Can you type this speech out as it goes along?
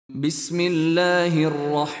بسم الله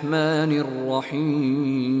الرحمن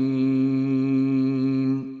الرحيم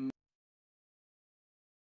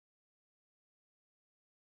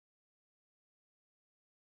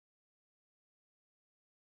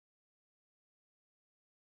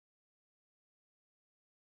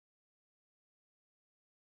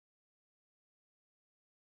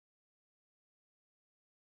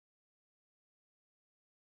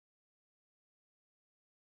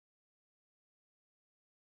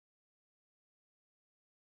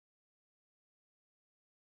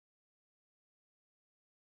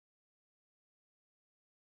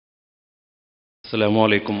السلام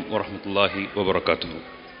عليكم ورحمة الله وبركاته.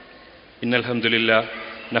 إن الحمد لله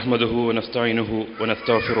نحمده ونستعينه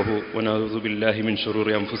ونستغفره ونعوذ بالله من شرور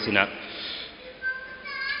أنفسنا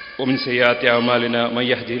ومن سيئات أعمالنا من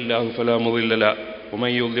يهده الله فلا مضل له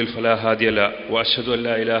ومن يضلل فلا هادي له وأشهد أن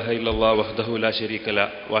لا إله إلا الله وحده لا شريك له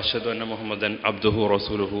وأشهد أن محمدا عبده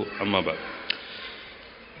ورسوله أما بعد.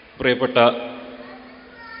 പ്രിയപ്പെട്ട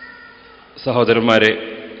സഹോദരന്മാരെ,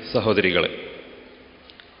 സഹോദരികളെ,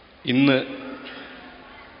 ഇന്ന്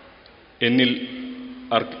എന്നിൽ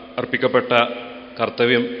അർപ്പിക്കപ്പെട്ട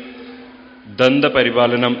കർത്തവ്യം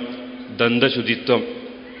ദന്തപരിപാലനം, ദന്തശുചിത്വം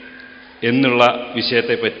എന്നുള്ള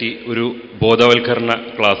വിഷയത്തെപ്പറ്റി ഒരു ബോധവൽക്കരണ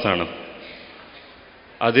ക്ലാസ്സാണ്.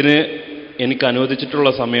 അതിന് എനിക്ക് അനുവദിച്ചിട്ടുള്ള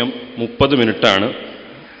സമയം 30 മിനിറ്റാണ്.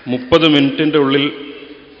 30 മിനിറ്റിൻ്റെ ഉള്ളിൽ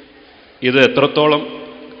ഇത് എത്രത്തോളം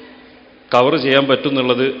കവർ ചെയ്യാൻ പറ്റും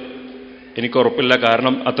എന്നുള്ളത് എനിക്ക് ഉറപ്പില്ല.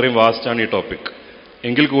 കാരണം അത്രയും വാസ്റ്റാണ് ഈ ടോപ്പിക്.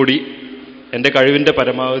 എങ്കിൽ കൂടി എൻ്റെ കഴിവിൻ്റെ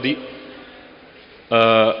പരമാവധി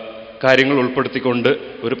കാര്യങ്ങൾ ഉൾപ്പെടുത്തിക്കൊണ്ട്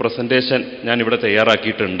ഒരു പ്രസൻറ്റേഷൻ ഞാനിവിടെ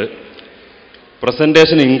തയ്യാറാക്കിയിട്ടുണ്ട്.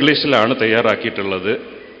 പ്രസൻറ്റേഷൻ ഇംഗ്ലീഷിലാണ് തയ്യാറാക്കിയിട്ടുള്ളത്,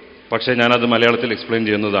 പക്ഷേ ഞാനത് മലയാളത്തിൽ എക്സ്പ്ലെയിൻ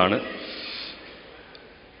ചെയ്യുന്നതാണ്.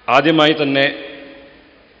 ആദ്യമായി തന്നെ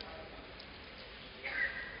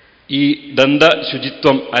ഈ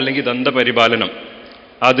ദന്തശുചിത്വം അല്ലെങ്കിൽ ദന്തപരിപാലനം,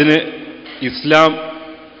 അതിന് ഇസ്ലാം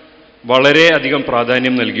വളരെയധികം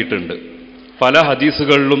പ്രാധാന്യം നൽകിയിട്ടുണ്ട്. പല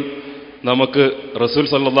ഹദീസുകളിലും നമുക്ക് റസൂൽ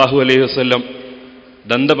സല്ലല്ലാഹു അലൈഹി വസല്ലം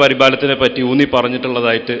ദന്തപരിപാലനത്തിനെ പറ്റി ഊന്നി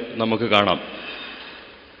പറഞ്ഞിട്ടുള്ളതായിട്ട് നമുക്ക് കാണാം.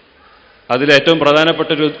 അതിലേറ്റവും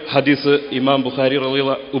പ്രധാനപ്പെട്ടൊരു ഹദീസ് ഇമാം ബുഖാരിയുടെ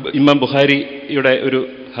ഒരു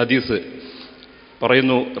ഹദീസ്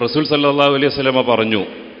പറയുന്നു. റസൂൽ സല്ലല്ലാഹു അലൈഹി വസല്ലമ പറഞ്ഞു,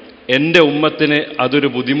 എൻ്റെ ഉമ്മത്തിന് അതൊരു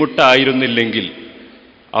ബുദ്ധിമുട്ടായിരുന്നില്ലെങ്കിൽ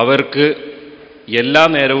അവർക്ക് എല്ലാ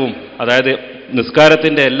നേരവും, അതായത്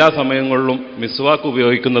നിസ്കാരത്തിൻ്റെ എല്ലാ സമയങ്ങളിലും മിസ്വാക്ക്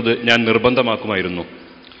ഉപയോഗിക്കുന്നത് ഞാൻ നിർബന്ധമാക്കുമായിരുന്നു.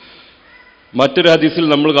 മറ്റൊരു ഹദീസിൽ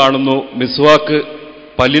നമ്മൾ കാണുന്നു, മിസ്വാക്ക്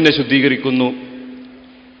പല്ലിനെ ശുദ്ധീകരിക്കുന്നു,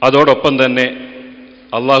 അതോടൊപ്പം തന്നെ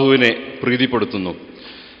അള്ളാഹുവിനെ പ്രീതിപ്പെടുത്തുന്നു.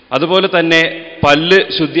 അതുപോലെ തന്നെ പല്ല്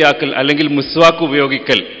ശുദ്ധിയാക്കൽ അല്ലെങ്കിൽ മിസ്വാക്ക്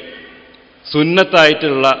ഉപയോഗിക്കൽ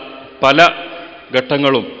സുന്നത്തായിട്ടുള്ള പല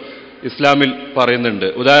ഘട്ടങ്ങളും ഇസ്ലാമിൽ പറയുന്നുണ്ട്.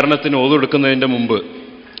 ഉദാഹരണത്തിന് ഓതെടുക്കുന്നതിൻ്റെ മുമ്പ്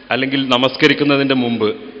അല്ലെങ്കിൽ നമസ്കരിക്കുന്നതിൻ്റെ മുമ്പ്,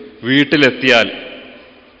 വീട്ടിലെത്തിയാൽ,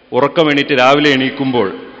 ഉറക്കമെണീറ്റ് രാവിലെ എണീക്കുമ്പോൾ,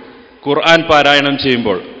 ഖുർആൻ പാരായണം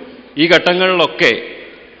ചെയ്യുമ്പോൾ, ഈ ഘട്ടങ്ങളിലൊക്കെ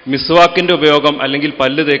മിസ്വാക്കിൻ്റെ ഉപയോഗം അല്ലെങ്കിൽ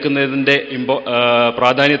പല്ല് തേക്കുന്നതിൻ്റെ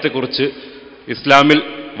പ്രാധാന്യത്തെക്കുറിച്ച് ഇസ്ലാമിൽ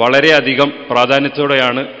വളരെയധികം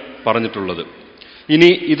പ്രാധാന്യത്തോടെയാണ് പറഞ്ഞിട്ടുള്ളത്. ഇനി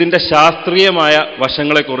ഇതിൻ്റെ ശാസ്ത്രീയമായ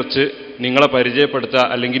വശങ്ങളെക്കുറിച്ച് നിങ്ങളെ പരിചയപ്പെടുത്തുക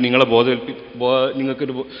അല്ലെങ്കിൽ നിങ്ങളെ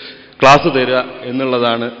നിങ്ങൾക്കൊരു ക്ലാസ് തരിക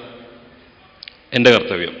എന്നുള്ളതാണ് എൻ്റെ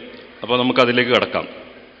കർത്തവ്യം. അപ്പോൾ നമുക്കതിലേക്ക് കടക്കാം.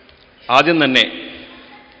 ആദ്യം തന്നെ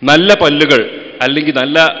നല്ല പല്ലുകൾ അല്ലെങ്കിൽ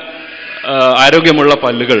നല്ല ആരോഗ്യമുള്ള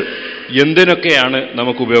പല്ലുകൾ എന്തിനൊക്കെയാണ്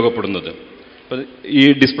നമുക്ക് ഉപയോഗപ്പെടുന്നത്? ഈ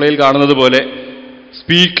ഡിസ്പ്ലേയിൽ കാണുന്നത് പോലെ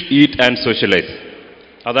സ്പീക്ക്, ഈറ്റ് ആൻഡ് സോഷ്യലൈസ്,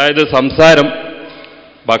 അതായത് സംസാരം,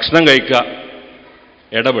 ഭക്ഷണം കഴിക്കുക,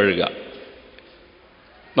 ഇടപഴകുക.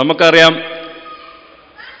 നമുക്കറിയാം,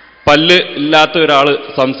 പല്ല് ഇല്ലാത്ത ഒരാൾ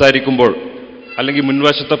സംസാരിക്കുമ്പോൾ അല്ലെങ്കിൽ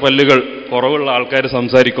മുൻവശത്തെ പല്ലുകൾ കുറവുള്ള ആൾക്കാർ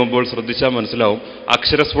സംസാരിക്കുമ്പോൾ ശ്രദ്ധിച്ചാൽ മനസ്സിലാവും,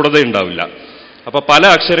 അക്ഷരസ്ഫുടത ഉണ്ടാവില്ല. അപ്പോൾ പല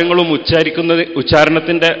അക്ഷരങ്ങളും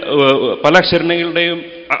ഉച്ചാരണത്തിൻ്റെ പല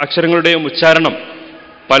അക്ഷരങ്ങളുടെയും ഉച്ചാരണം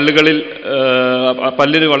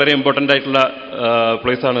പല്ലിന് വളരെ ഇമ്പോർട്ടൻ്റ് ആയിട്ടുള്ള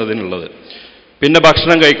പ്ലേസാണ് ഇതിനുള്ളത്. പിന്നെ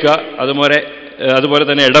ഭക്ഷണം കഴിക്കുക, അതുപോലെ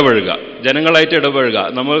തന്നെ ഇടപഴകുക, ജനങ്ങളായിട്ട് ഇടപഴകുക.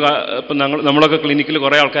 ഇപ്പം നമ്മളൊക്കെ ക്ലിനിക്കിൽ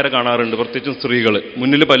കുറേ ആൾക്കാരെ കാണാറുണ്ട്, പ്രത്യേകിച്ചും സ്ത്രീകൾ.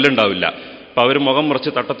 മുന്നിൽ പല്ലുണ്ടാവില്ല, അപ്പോൾ അവർ മുഖം മറിച്ച്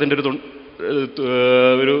തട്ടത്തിൻ്റെ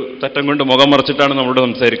ഒരു തട്ടം കൊണ്ട് മുഖം മറിച്ചിട്ടാണ് നമ്മളോട്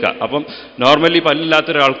സംസാരിക്കുക. അപ്പം നോർമലി പല്ലില്ലാത്ത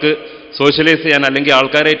ഒരാൾക്ക് സോഷ്യലൈസ് ചെയ്യാൻ അല്ലെങ്കിൽ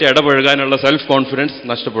ആൾക്കാരായിട്ട് ഇടപഴകാനുള്ള സെൽഫ് കോൺഫിഡൻസ്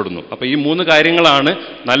നഷ്ടപ്പെടുന്നു. അപ്പോൾ ഈ 3 കാര്യങ്ങളാണ്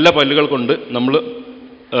നല്ല പല്ലുകൾ കൊണ്ട് നമ്മൾ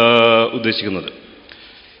ഉദ്ദേശിക്കുന്നത്.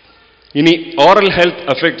 ഇനി oral health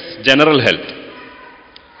affects general health,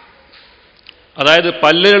 അതായത്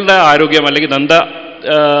പല്ലുകളുടെ ആരോഗ്യം അല്ലെങ്കിൽ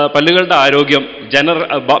പല്ലുകളുടെ ആരോഗ്യം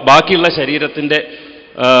ബാക്കിയുള്ള ശരീരത്തിൻ്റെ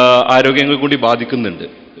ആരോഗ്യങ്ങൾ കൂടി ബാധിക്കുന്നുണ്ട്.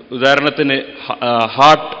 ഉദാഹരണത്തിന്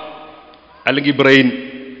ഹാർട്ട് അല്ലെങ്കിൽ ബ്രെയിൻ,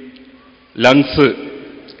 ലങ്സ്,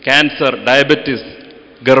 ക്യാൻസർ, ഡയബറ്റിസ്,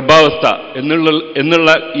 ഗർഭാവസ്ഥ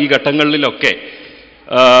എന്നുള്ള ഈ ഘട്ടങ്ങളിലൊക്കെ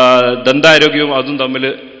ദന്താരോഗ്യവും അതും തമ്മിൽ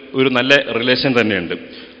ഒരു നല്ല റിലേഷൻ തന്നെയുണ്ട്.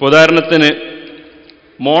 ഉദാഹരണത്തിന്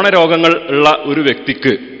മോണരോഗങ്ങൾ ഉള്ള ഒരു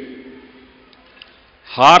വ്യക്തിക്ക്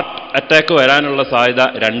ഹാർട്ട് അറ്റാക്ക് വരാനുള്ള സാധ്യത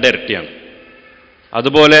 2 ഇരട്ടിയാണ്.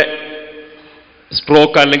 അതുപോലെ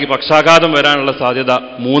സ്ട്രോക്ക് അല്ലെങ്കിൽ പക്ഷാഘാതം വരാനുള്ള സാധ്യത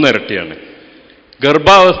 3 ഇരട്ടിയാണ്.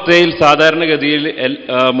 ഗർഭാവസ്ഥയിൽ സാധാരണഗതിയിൽ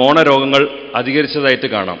മോണരോഗങ്ങൾ അധികരിച്ചതായിട്ട്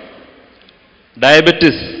കാണാം.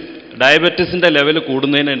 ഡയബറ്റിസിൻ്റെ ലെവൽ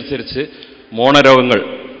കൂടുന്നതിനനുസരിച്ച് മോണരോഗങ്ങൾ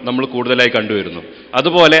നമ്മൾ കൂടുതലായി കണ്ടുവരുന്നു.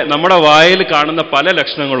 അതുപോലെ നമ്മുടെ വായിൽ കാണുന്ന പല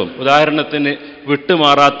ലക്ഷണങ്ങളും, ഉദാഹരണത്തിന്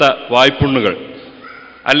വിട്ടുമാറാത്ത വായ്പുണ്ണുകൾ,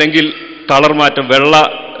 അല്ലെങ്കിൽ കളർ മാറ്റം, വെള്ള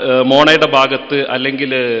മോണയുടെ ഭാഗത്ത്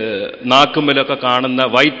അല്ലെങ്കിൽ നാക്കുമ്മലൊക്കെ കാണുന്ന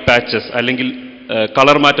വൈറ്റ് പാച്ചസ് അല്ലെങ്കിൽ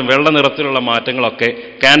കളർ മാറ്റം, വെള്ള നിറത്തിലുള്ള മാറ്റങ്ങളൊക്കെ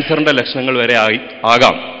ക്യാൻസറിൻ്റെ ലക്ഷണങ്ങൾ വരെ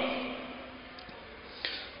ആകാം.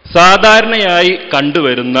 സാധാരണയായി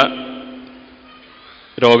കണ്ടുവരുന്ന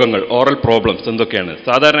രോഗങ്ങൾ, ഓറൽ പ്രോബ്ലംസ് എന്തൊക്കെയാണ്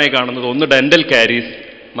സാധാരണയായി കാണുന്നത്? ഒന്ന് ഡെന്റൽ കാരീസ്,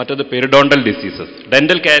 മറ്റത് പെരിഡോണ്ടൽ ഡിസീസസ്.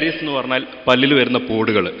 ഡെന്റൽ കാരീസ് എന്ന് പറഞ്ഞാൽ പല്ലിൽ വരുന്ന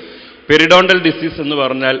പൂടുകൾ, പെരിഡോണ്ടൽ ഡിസീസ് എന്ന്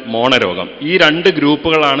പറഞ്ഞാൽ മോണരോഗം. ഈ 2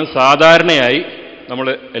 ഗ്രൂപ്പുകളാണ് സാധാരണയായി നമ്മൾ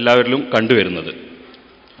എല്ലാവരിലും കണ്ടുവരുന്നത്.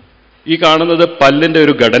 ഈ കാണുന്നത് പല്ലിൻ്റെ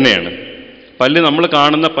ഒരു ഘടനയാണ്. നമ്മൾ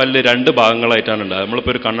കാണുന്ന പല്ല് 2 ഭാഗങ്ങളായിട്ടാണ് ഉണ്ടാകുക.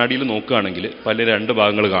 നമ്മളിപ്പോൾ ഒരു കണ്ണാടിയിൽ നോക്കുകയാണെങ്കിൽ പല്ല് 2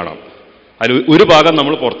 ഭാഗങ്ങൾ കാണാം. അതിൽ ഒരു ഭാഗം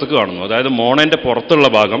നമ്മൾ പുറത്തേക്ക് കാണുന്നു, അതായത് മോണൻ്റെ പുറത്തുള്ള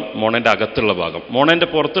ഭാഗം, മോണൻ്റെ അകത്തുള്ള ഭാഗം. മോണൻ്റെ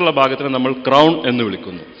പുറത്തുള്ള ഭാഗത്തിന് നമ്മൾ ക്രൗൺ എന്ന്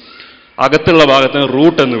വിളിക്കുന്നു, അകത്തുള്ള ഭാഗത്തിന്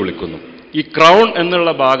റൂട്ട് എന്ന് വിളിക്കുന്നു. ഈ ക്രൗൺ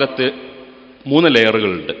എന്നുള്ള ഭാഗത്ത് 3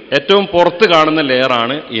 ലെയറുകളുണ്ട്. ഏറ്റവും പുറത്ത് കാണുന്ന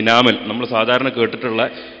ലെയറാണ് ഇനാമൽ. നമ്മൾ സാധാരണ കേട്ടിട്ടുള്ള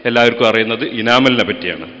എല്ലാവർക്കും അറിയുന്നത് ഇനാമലിനെ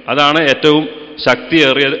പറ്റിയാണ്. അതാണ് ഏറ്റവും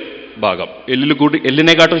ശക്തിയേറിയ ഭാഗം.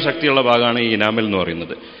 എല്ലിനെക്കാട്ടും ശക്തിയുള്ള ഭാഗമാണ് ഈ ഇനാമൽ എന്ന്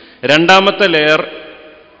പറയുന്നത്. രണ്ടാമത്തെ ലെയർ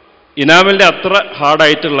ഇനാമലിൻ്റെ അത്ര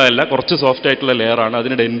ഹാർഡായിട്ടുള്ളതല്ല, കുറച്ച് സോഫ്റ്റ് ആയിട്ടുള്ള ലെയറാണ്,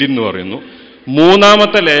 അതിന് ഡെന്റിൻ എന്ന് പറയുന്നു.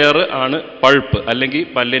 മൂന്നാമത്തെ ലെയർ ആണ് പൾപ്പ്, അല്ലെങ്കിൽ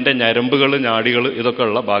പല്ലിൻ്റെ ഞരമ്പുകൾ, ഞാടികൾ, ഇതൊക്കെ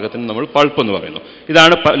ഉള്ള ഭാഗത്തിന് നമ്മൾ പൾപ്പ് എന്ന് പറയുന്നു.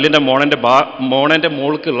 ഇതാണ് പല്ലിൻ്റെ മോണൻ്റെ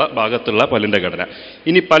മുകൾക്കുള്ള ഭാഗത്തുള്ള പല്ലിൻ്റെ ഘടന.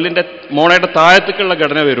 ഇനി മോണയുടെ താഴത്തേക്കുള്ള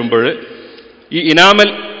ഘടന വരുമ്പോൾ ഈ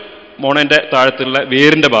ഇനാമൽ മോണൻ്റെ താഴത്തുള്ള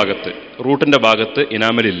വേരിൻ്റെ ഭാഗത്ത്, റൂട്ടിൻ്റെ ഭാഗത്ത്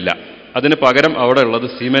ഇനാമൽ ഇല്ല. അതിന് പകരം അവിടെ ഉള്ളത്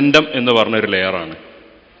സിമെൻറ്റം എന്ന് പറഞ്ഞൊരു ലെയറാണ്.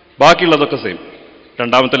 ബാക്കിയുള്ളതൊക്കെ സെയിം.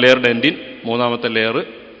 രണ്ടാമത്തെ ലെയർ ഡെന്റിൻ, മൂന്നാമത്തെ ലെയർ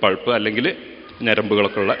പൾപ്പ് അല്ലെങ്കിൽ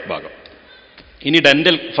ഞരമ്പുകളൊക്കെ ഉള്ള ഭാഗം. ഇനി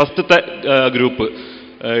ഡെന്റൽ ഫസ്റ്റത്തെ ഗ്രൂപ്പ്,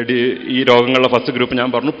 ഈ രോഗങ്ങളുടെ ഫസ്റ്റ് ഗ്രൂപ്പ് ഞാൻ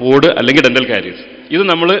പറഞ്ഞു, പോഡ് അല്ലെങ്കിൽ ഡെന്റൽ കാരീസ്. ഇത്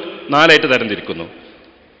നമ്മൾ 4 ആയിട്ട് തരംതിരിക്കുന്നു.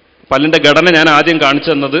 പല്ലിൻ്റെ ഘടന ഞാൻ ആദ്യം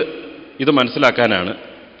കാണിച്ചു തന്നത് ഇത് മനസ്സിലാക്കാനാണ്.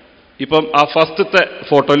 ഇപ്പം ആ ഫസ്റ്റത്തെ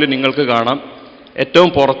ഫോട്ടോയിൽ നിങ്ങൾക്ക് കാണാം, ഏറ്റവും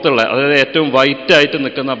പുറത്തുള്ള, അതായത് ഏറ്റവും വൈറ്റ് ആയിട്ട്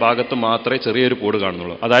നിൽക്കുന്ന ഭാഗത്ത് മാത്രമേ ചെറിയൊരു പോഡ്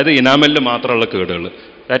കാണുന്നുള്ളൂ. അതായത് ഇനാമലിൽ മാത്രമുള്ള കേടുകൾ,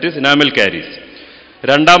 ദാറ്റ് ഈസ് ഇനാമൽ കാരീസ്.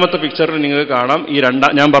 രണ്ടാമത്തെ പിക്ചറിൽ നിങ്ങൾക്ക് കാണാം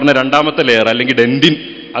ഞാൻ പറഞ്ഞ രണ്ടാമത്തെ ലെയർ അല്ലെങ്കിൽ ഡെന്റിൻ,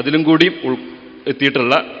 അതിലും കൂടി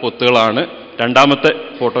എത്തിയിട്ടുള്ള പൊത്തുകളാണ് രണ്ടാമത്തെ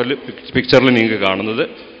ഫോട്ടോയിൽ പിക്ചറിൽ നിങ്ങൾക്ക് കാണുന്നത്.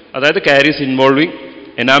 അതായത് കാരീസ് ഇൻവോൾവിങ്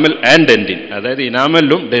എനാമൽ ആൻഡ് ഡെന്റിൻ, അതായത്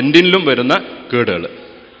ഇനാമലിലും ഡെന്റിനിലും വരുന്ന കേടുകൾ.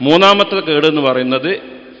 മൂന്നാമത്തെ കേട് എന്ന് പറയുന്നത്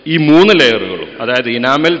ഈ 3 ലെയറുകളും, അതായത്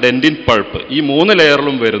ഇനാമൽ, ഡെന്റിൻ, പൾപ്പ്, ഈ 3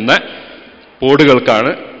 ലെയറിലും വരുന്ന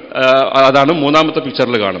പോഡുകൾക്കാണ്. അതാണ് മൂന്നാമത്തെ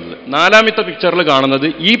പിക്ചറിൽ കാണുന്നത്. നാലാമത്തെ പിക്ചറിൽ കാണുന്നത്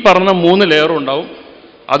ഈ പറഞ്ഞ 3 ലെയറും ഉണ്ടാവും,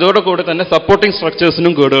 അതോടുകൂടി തന്നെ സപ്പോർട്ടിംഗ്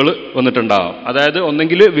സ്ട്രക്ചേഴ്സിനും കേടുകൾ വന്നിട്ടുണ്ടാവും. അതായത്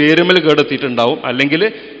ഒന്നെങ്കിൽ വേരുമൽ കേടെത്തിയിട്ടുണ്ടാവും, അല്ലെങ്കിൽ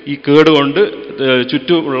ഈ കേട് കൊണ്ട്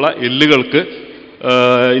ചുറ്റുമുള്ള എല്ലുകൾക്ക്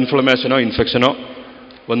ഇൻഫ്ലമേഷനോ ഇൻഫെക്ഷനോ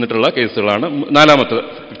വന്നിട്ടുള്ള കേസുകളാണ് നാലാമത്തെ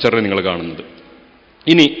പിക്ചറിൽ നിങ്ങൾ കാണുന്നത്.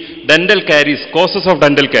 ഇനി ഡെന്റൽ കാരീസ്, കോസസ് ഓഫ്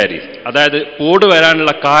ഡെന്റൽ കാരീസ്, അതായത് പോഡ്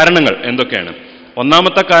വരാനുള്ള കാരണങ്ങൾ എന്തൊക്കെയാണ്?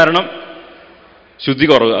 ഒന്നാമത്തെ കാരണം ശുദ്ധി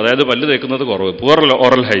കുറവ്, അതായത് പല്ല് തേക്കുന്നത് കുറവ്, പുവർ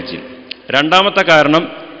ഓറൽ ഹൈജീൻ. രണ്ടാമത്തെ കാരണം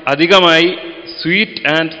അധികമായി സ്വീറ്റ്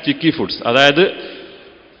ആൻഡ് സ്റ്റിക്കി ഫുഡ്സ്, അതായത്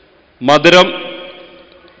മധുരം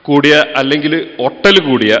കൂടിയ അല്ലെങ്കിൽ ഒട്ടൽ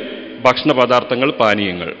കൂടിയ ഭക്ഷണ പദാർത്ഥങ്ങൾ,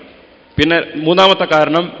 പാനീയങ്ങൾ. പിന്നെ മൂന്നാമത്തെ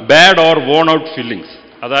കാരണം bad or von out fillings,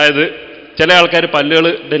 അതായത് ചില ആൾക്കാർ പല്ലുകൾ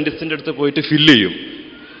ഡെന്റിസ്റ്റിൻ്റെ അടുത്ത് പോയിട്ട് ഫില്ല് ചെയ്യും.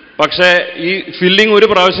 പക്ഷേ ഈ ഫില്ലിങ് ഒരു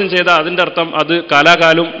പ്രാവശ്യം ചെയ്താൽ അതിൻ്റെ അർത്ഥം അത്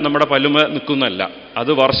കാലാകാലം നമ്മുടെ പല്ലുമ നിൽക്കുന്നതല്ല.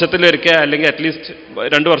 അത് വർഷത്തിലൊരിക്കൽ അല്ലെങ്കിൽ അറ്റ്ലീസ്റ്റ്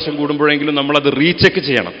 2 വർഷം കൂടുമ്പോഴെങ്കിലും നമ്മളത് റീചെക്ക്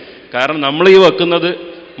ചെയ്യണം. കാരണം നമ്മൾ ഈ വെക്കുന്നത്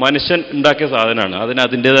മനുഷ്യൻ ഉണ്ടാക്കിയ സാധനമാണ്, അതിന്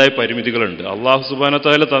അതിൻ്റെതായ പരിമിതികളുണ്ട്. അള്ളാഹു സുബ്ഹാനഹു വ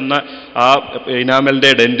തആല തന്ന ആ ഇനാമലിൻ്റെ,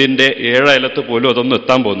 ഡെന്റിൻ്റെ 7 അയലത്ത് പോലും അതൊന്നും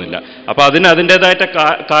എത്താൻ പോകുന്നില്ല. അപ്പോൾ അതിന് അതിൻ്റെതായിട്ട്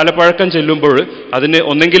കാലപ്പഴക്കം ചെല്ലുമ്പോൾ അതിന്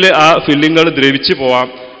ഒന്നെങ്കിൽ ആ ഫില്ലിങ്ങുകൾ ദ്രവിച്ച് പോവാം,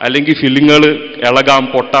 അല്ലെങ്കിൽ ഫില്ലിങ്ങുകൾ ഇളകാം,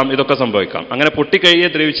 പൊട്ടാം, ഇതൊക്കെ സംഭവിക്കാം. അങ്ങനെ പൊട്ടിക്കഴിയുക,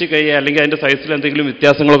 ദ്രവിച്ച് കഴിയുക, അല്ലെങ്കിൽ അതിൻ്റെ സൈസിൽ എന്തെങ്കിലും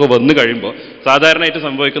വ്യത്യാസങ്ങളൊക്കെ വന്നു കഴിയുമ്പോൾ സാധാരണയായിട്ട്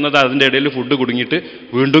സംഭവിക്കുന്നത് അതിൻ്റെ ഇടയിൽ ഫുഡ് കുടുങ്ങിയിട്ട്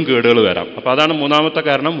വീണ്ടും കേടുകൾ വരാം. അപ്പോൾ അതാണ് മൂന്നാമത്തെ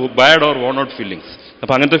കാരണം, bad or von out fillings.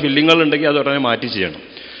 അപ്പോൾ അങ്ങനത്തെ ഫില്ലിങ്ങുകൾ ഉണ്ടെങ്കിൽ അത് ഉടനെ മാറ്റി ചെയ്യണം.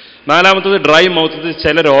 നാലാമത്തത് ഡ്രൈ മൗത്ത്.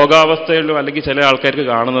 ചില രോഗാവസ്ഥകളിലും അല്ലെങ്കിൽ ചില ആൾക്കാർക്ക്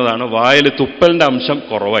കാണുന്നതാണ് വായിൽ തുപ്പലിൻ്റെ അംശം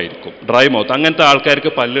കുറവായിരിക്കും, ഡ്രൈ മൗത്ത്. അങ്ങനത്തെ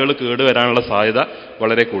ആൾക്കാർക്ക് പല്ലുകൾ കേടുവരാനുള്ള സാധ്യത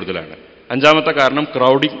വളരെ കൂടുതലാണ്. അഞ്ചാമത്തെ കാരണം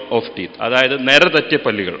ക്രൗഡിങ് ഓഫ് ടീത്ത്, അതായത് നിര തെറ്റിയ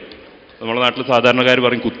പല്ലുകൾ. നമ്മുടെ നാട്ടിൽ സാധാരണക്കാർ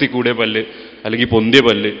പറയും കുത്തിക്കൂടിയ പല്ല് അല്ലെങ്കിൽ പൊന്തിയ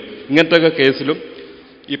പല്ല്. ഇങ്ങനത്തെ ഒക്കെ കേസിലും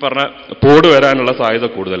ഈ പറഞ്ഞ പോട് വരാനുള്ള സാധ്യത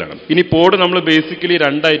കൂടുതലാണ്. ഇനി പോട് നമ്മൾ ബേസിക്കലി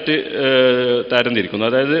രണ്ടായിട്ട് തരംതിരിക്കുന്നു.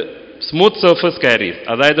 അതായത് സ്മൂത്ത് സർഫസ് കാരീസ്,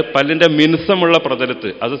 അതായത് പല്ലിൻ്റെ മിനുസമുള്ള പ്രതലത്ത്,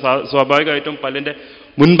 അത് സ്വാഭാവികമായിട്ടും പല്ലിൻ്റെ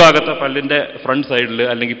മുൻഭാഗത്തെ പല്ലിൻ്റെ ഫ്രണ്ട് സൈഡിൽ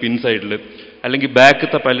അല്ലെങ്കിൽ പിൻ സൈഡിൽ അല്ലെങ്കിൽ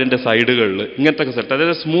ബാക്കത്തെ പല്ലിൻ്റെ സൈഡുകളിൽ, ഇങ്ങനത്തെ സ്ഥലത്ത്,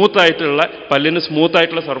 അതായത് സ്മൂത്ത് ആയിട്ടുള്ള പല്ലിന് സ്മൂത്ത്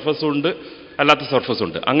ആയിട്ടുള്ള സർഫസും ഉണ്ട്, അല്ലാത്ത സർഫസ്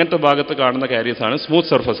ഉണ്ട്. അങ്ങനത്തെ ഭാഗത്ത് കാണുന്ന കാരീസാണ് സ്മൂത്ത്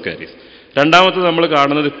സർഫസ് കാരീസ്. രണ്ടാമത്തെ നമ്മൾ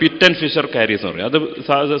കാണുന്നത് പിറ്റ് ആൻഡ് ഫിഷർ കാരീസ് എന്ന് പറയും.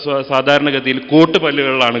 അത് സാധാരണഗതിയിൽ കോട്ട്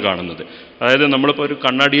പല്ലുകളിലാണ് കാണുന്നത്. അതായത് നമ്മളിപ്പോൾ ഒരു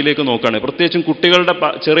കണ്ണാടിയിലേക്ക് നോക്കുകയാണെങ്കിൽ, പ്രത്യേകിച്ചും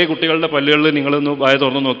ചെറിയ കുട്ടികളുടെ പല്ലുകളിൽ നിങ്ങളൊന്ന് വായ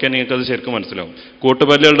തുറന്ന് നോക്കിയാൽ നിങ്ങൾക്കത് ശരിക്കും മനസ്സിലാവും. കോട്ട്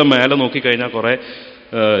പല്ലുകളുടെ മേലെ നോക്കിക്കഴിഞ്ഞാൽ കുറേ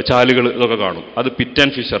ചാലുകൾ ഇതൊക്കെ കാണും. അത് പിറ്റ്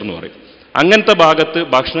ആൻഡ് ഫിഷർ എന്ന് പറയും. അങ്ങനത്തെ ഭാഗത്ത്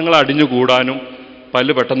ഭക്ഷണങ്ങൾ അടിഞ്ഞുകൂടാനും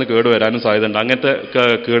പല്ല് പെട്ടെന്ന് കേടുവരാനും സാധ്യതയുണ്ട്. അങ്ങനത്തെ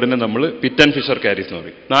കേടിനെ നമ്മൾ പിറ്റ് ആൻഡ് ഫിഷർ കാരീസ് എന്ന്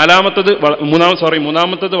പറയും.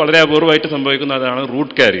 മൂന്നാമത്തത് വളരെ അപൂർവമായിട്ട് സംഭവിക്കുന്നതാണ്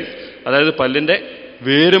റൂട്ട് കാരീസ്, അതായത് പല്ലിൻ്റെ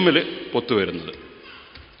വേരുമ്പിൽ പൊത്തു വരുന്നത്.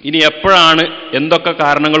 ഇനി എപ്പോഴാണ്, എന്തൊക്കെ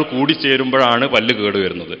കാരണങ്ങൾ കൂടിച്ചേരുമ്പോഴാണ് പല്ല്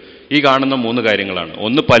കേടുവരുന്നത്? ഈ കാണുന്ന 3 കാര്യങ്ങളാണ്.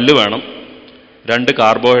 ഒന്ന്, പല്ല് വേണം. 2,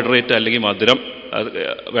 കാർബോഹൈഡ്രേറ്റ് അല്ലെങ്കിൽ മധുരം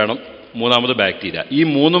വേണം. 3, ബാക്ടീരിയ. ഈ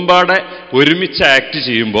 3 പാടെ ഒരുമിച്ച് ആക്ട്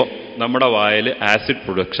ചെയ്യുമ്പോൾ നമ്മുടെ വായിൽ ആസിഡ്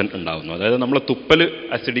പ്രൊഡക്ഷൻ ഉണ്ടാകുന്നു. അതായത് നമ്മളെ തുപ്പൽ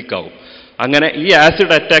ആസിഡിക് ആവും. അങ്ങനെ ഈ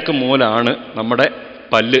ആസിഡ് അറ്റാക്ക് മൂലമാണ് നമ്മുടെ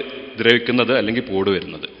പല്ല് ദ്രവിക്കുന്നത് അല്ലെങ്കിൽ പോട്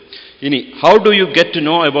വരുന്നത്. ഇനി how do you get to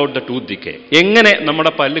know about the tooth decay? എങ്ങനെ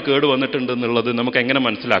നമ്മുടെ പല്ല് കേട് വന്നിട്ടുണ്ട് എന്നുള്ളത് നമുക്ക് എങ്ങനെ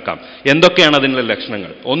മനസ്സിലാക്കാം? എന്തൊക്കെയാണ് അതിനുള്ള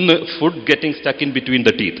ലക്ഷണങ്ങൾ? ഒന്ന്, food getting stuck in between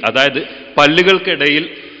the teeth, അതായത് പല്ലുകൾക്കിടയിൽ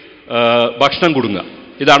ഭക്ഷണം കുടുങ്ങുക.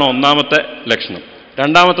 ഇതാണ് ഒന്നാമത്തെ ലക്ഷണം.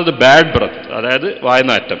 രണ്ടാമത്തത് ബാഡ് ബ്രത്ത്, അതായത്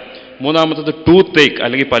വായനാറ്റം. മൂന്നാമത്തത് ടൂത്ത് ഏക്ക്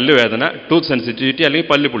അല്ലെങ്കിൽ പല്ലുവേദന, ടൂത്ത് സെൻസിറ്റിവിറ്റി അല്ലെങ്കിൽ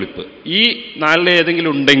പല്ല് പുളിപ്പ്. ഈ 4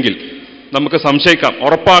 ഏതെങ്കിലും ഉണ്ടെങ്കിൽ നമുക്ക് സംശയിക്കാം.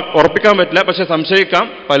 ഉറപ്പിക്കാൻ പറ്റില്ല, പക്ഷെ സംശയിക്കാം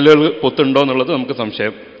പല്ലുകൾ പൊത്തുണ്ടോ എന്നുള്ളത് നമുക്ക്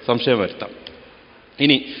സംശയം വരുത്താം.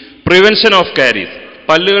 ഇനി പ്രിവെൻഷൻ ഓഫ് കാരീസ്,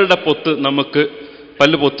 പല്ലുകളുടെ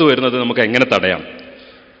പല്ല് പൊത്ത് വരുന്നത് നമുക്ക് എങ്ങനെ തടയാം?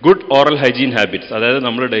 ഗുഡ് ഓറൽ ഹൈജീൻ ഹാബിറ്റ്സ്, അതായത്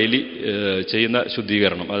നമ്മൾ ഡെയിലി ചെയ്യുന്ന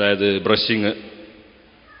ശുദ്ധീകരണം, അതായത് ബ്രഷിങ്,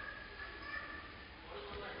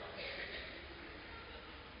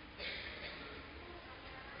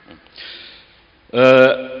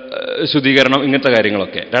 ശുദ്ധീകരണം, ഇങ്ങനത്തെ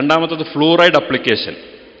കാര്യങ്ങളൊക്കെ. രണ്ടാമത്തത് ഫ്ലൂറൈഡ് അപ്ലിക്കേഷൻ,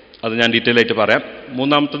 അത് ഞാൻ ഡീറ്റെയിൽ ആയിട്ട് പറയാം.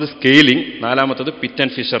 മൂന്നാമത്തത് സ്കെയിലിംഗ്. നാലാമത്തത് പിറ്റ്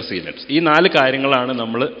ആൻഡ് ഫിഷർ സീലൻസ്. ഈ 4 കാര്യങ്ങളാണ്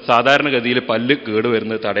നമ്മൾ സാധാരണഗതിയിൽ പല്ല്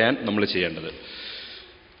കേടുവരുന്നത് തടയാൻ നമ്മൾ ചെയ്യേണ്ടത്.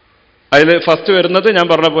 അതിൽ ഫസ്റ്റ് വരുന്നത് ഞാൻ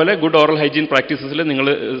പറഞ്ഞ പോലെ ഗുഡ് ഓറൽ ഹൈജീൻ പ്രാക്ടീസസിൽ നിങ്ങൾ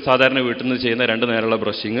സാധാരണ വീട്ടിൽ നിന്ന് ചെയ്യുന്ന 2 നേരമുള്ള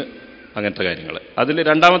ബ്രഷിങ്, അങ്ങനത്തെ കാര്യങ്ങൾ. അതിൽ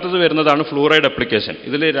രണ്ടാമത്തത് വരുന്നതാണ് ഫ്ലൂറൈഡ് അപ്ലിക്കേഷൻ.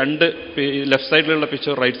 ഇതിൽ 2 ലെഫ്റ്റ് സൈഡിലുള്ള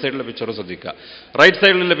പിക്ചർ, റൈറ്റ് സൈഡിലുള്ള പിക്ചർ ശ്രദ്ധിക്കുക. റൈറ്റ്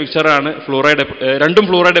സൈഡിലുള്ള പിക്ചറാണ് രണ്ടും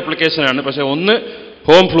ഫ്ലൂറൈഡ് അപ്ലിക്കേഷനാണ്. പക്ഷേ ഒന്ന്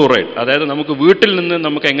ഹോം ഫ്ലൂറൈഡ്, അതായത് നമുക്ക് വീട്ടിൽ നിന്ന്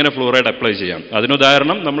നമുക്ക് എങ്ങനെ ഫ്ലൂറൈഡ് അപ്ലൈ ചെയ്യാം.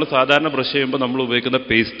 അതിനുദാഹരണം നമ്മൾ സാധാരണ ബ്രഷ് ചെയ്യുമ്പോൾ നമ്മൾ ഉപയോഗിക്കുന്ന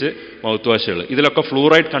പേസ്റ്റ്, മൗത്ത് വാഷുകൾ, ഇതിലൊക്കെ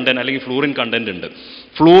ഫ്ലൂറൈഡ് കണ്ടന്റ് അല്ലെങ്കിൽ ഫ്ലൂറിൻ കണ്ടന്റ് ഉണ്ട്.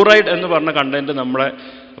 ഫ്ലൂറൈഡ് എന്ന് പറഞ്ഞ കണ്ടന്റ് നമ്മുടെ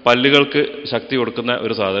പല്ലുകൾക്ക് ശക്തി കൊടുക്കുന്ന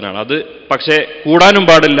ഒരു സാധനമാണ്. അത് പക്ഷേ കൂടാനും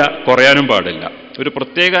പാടില്ല, കുറയാനും പാടില്ല. ഒരു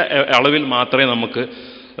പ്രത്യേക അളവിൽ മാത്രമേ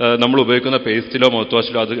നമ്മൾ ഉപയോഗിക്കുന്ന പേസ്റ്റിലോ മൗത്ത്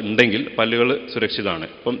വാഷിലോ അത് ഉണ്ടെങ്കിൽ പല്ലുകൾ സുരക്ഷിതമാണ്.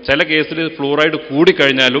 ഇപ്പം ചില കേസിൽ ഫ്ലൂറൈഡ്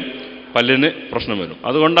കൂടിക്കഴിഞ്ഞാലും പല്ലിന് പ്രശ്നം വരും.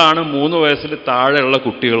 അതുകൊണ്ടാണ് 3 വയസ്സിൽ താഴെയുള്ള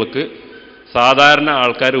കുട്ടികൾക്ക് സാധാരണ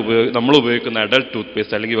ആൾക്കാർ നമ്മൾ ഉപയോഗിക്കുന്ന അഡൽട്ട് ടൂത്ത്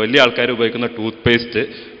പേസ്റ്റ് അല്ലെങ്കിൽ വലിയ ആൾക്കാർ ഉപയോഗിക്കുന്ന ടൂത്ത് പേസ്റ്റ്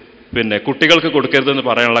കുട്ടികൾക്ക് കൊടുക്കരുതെന്ന്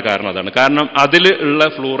പറയാനുള്ള കാരണം അതാണ്. കാരണം അതിൽ ഉള്ള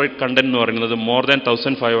ഫ്ലൂറൈഡ് കണ്ടന്റ് എന്ന് പറയുന്നത് more than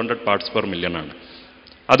 1500 parts per million ആണ്.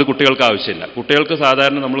 അത് കുട്ടികൾക്ക് ആവശ്യമില്ല. കുട്ടികൾക്ക്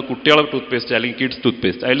സാധാരണ നമ്മൾ കുട്ടികളെ ടൂത്ത് പേസ്റ്റ് അല്ലെങ്കിൽ കിഡ്സ് ടൂത്ത്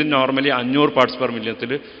പേസ്റ്റ് അതിൽ നോർമലി 500 parts per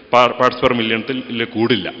millionത്തിൽ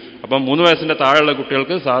കൂടില്ല. അപ്പം 3 വയസ്സിൻ്റെ താഴെയുള്ള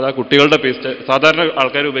കുട്ടികൾക്ക് കുട്ടികളുടെ പേസ്റ്റ്, സാധാരണ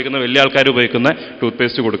ആൾക്കാർ ഉപയോഗിക്കുന്ന വലിയ ആൾക്കാർ ഉപയോഗിക്കുന്ന ടൂത്ത്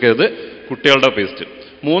പേസ്റ്റ് കൊടുക്കരുത്, കുട്ടികളുടെ പേസ്റ്റ്.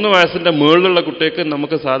 3 വയസ്സിൻ്റെ മുകളിലുള്ള കുട്ടികൾക്ക്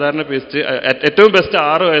നമുക്ക് സാധാരണ പേസ്റ്റ് ഏറ്റവും ബെസ്റ്റ്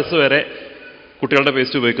 6 വയസ്സ് വരെ കുട്ടികളുടെ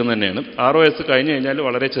പേസ്റ്റ് ഉപയോഗിക്കുന്നത് തന്നെയാണ്. 6 വയസ്സ് കഴിഞ്ഞ് കഴിഞ്ഞാൽ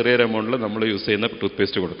വളരെ ചെറിയൊരു എമൗണ്ടിൽ നമ്മൾ യൂസ് ചെയ്യുന്ന ടൂത്ത്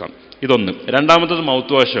പേസ്റ്റ് കൊടുക്കാം. ഇതൊന്ന്. രണ്ടാമത്തത്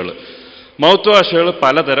മൗത്ത് വാഷുകൾ. മൗത്ത് വാഷുകൾ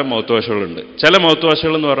പലതരം മൗത്ത് വാഷുകളുണ്ട്. ചില മൗത്ത്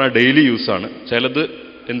വാഷുകൾ എന്ന് പറഞ്ഞാൽ ഡെയിലി യൂസാണ്, ചിലത്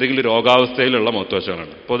എന്തെങ്കിലും രോഗാവസ്ഥയിലുള്ള മൗത്ത്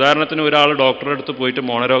വാഷുകളാണ്. ഇപ്പോൾ ഉദാഹരണത്തിന് ഒരാൾ ഡോക്ടറുടെ അടുത്ത് പോയിട്ട്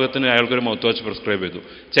മോണരോഗത്തിന് അയാൾക്കൊരു മൗത്ത് വാഷ് പ്രിസ്ക്രൈബ് ചെയ്തു.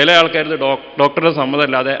 ചില ആൾക്കാർ ഡോക്ടറുടെ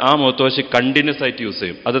സമ്മതമല്ലാതെ ആ മൗത്ത് വാഷ് കണ്ടിന്യൂസ് ആയിട്ട് യൂസ്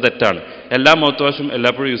ചെയ്യും. അത് തെറ്റാണ്. എല്ലാ മൗത്ത് വാഷും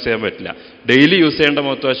എല്ലായ്പ്പോഴും യൂസ് ചെയ്യാൻ പറ്റില്ല. ഡെയിലി യൂസ് ചെയ്യേണ്ട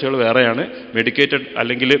മൗത്ത് വാഷുകൾ വേറെയാണ്, മെഡിക്കേറ്റഡ്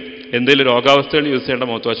അല്ലെങ്കിൽ എന്തെങ്കിലും രോഗാവസ്ഥകൾ യൂസ് ചെയ്യേണ്ട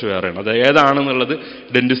മൗത്ത് വാഷ് വേറെയാണ്. അത് ഏതാണെന്നുള്ളത്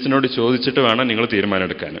ഡെന്റിസ്റ്റിനോട് ചോദിച്ചിട്ട് വേണം നിങ്ങൾ തീരുമാനം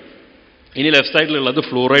എടുക്കാൻ. ഇനി ലെഫ്റ്റ് സൈഡിലുള്ളത്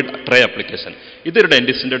ഫ്ലൂറൈഡ് ട്രേ ആപ്ലിക്കേഷൻ. ഇതൊരു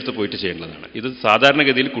ഡെന്റിസ്റ്റിൻ്റെ അടുത്ത് പോയിട്ട് ചെയ്യേണ്ടതാണ്. ഇത്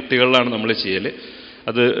സാധാരണഗതിയിൽ കുട്ടികളിലാണ് നമ്മൾ ചെയ്യൽ.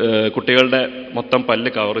 അത് കുട്ടികളുടെ മൊത്തം പല്ല്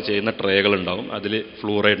കവർ ചെയ്യുന്ന ട്രേകളുണ്ടാവും. അതിൽ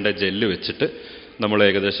ഫ്ലൂറൈഡിൻ്റെ ജെല്ല് വെച്ചിട്ട് നമ്മൾ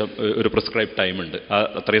ഏകദേശം ഒരു പ്രിസ്ക്രൈബ് ടൈമുണ്ട്.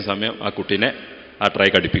 അത്രയും സമയം ആ കുട്ടീനെ ആ ട്രൈ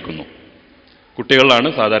കടിപ്പിക്കുന്നു. കുട്ടികളിലാണ്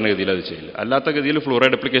സാധാരണഗതിയിൽ അത് ചെയ്യല്. അല്ലാത്ത ഗതിയിൽ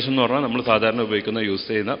ഫ്ലൂറൈഡ് അപ്ലിക്കേഷൻ എന്ന് പറഞ്ഞാൽ നമ്മൾ സാധാരണ ഉപയോഗിക്കുന്ന യൂസ്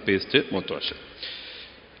ചെയ്യുന്ന പേസ്റ്റ് മൗത്ത് വാഷ്.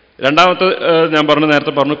 രണ്ടാമത്തെ ഞാൻ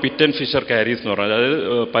നേരത്തെ പറഞ്ഞു പിറ്റ് ആൻഡ് ഫിഷർ കാരീസ് എന്ന് പറഞ്ഞാൽ,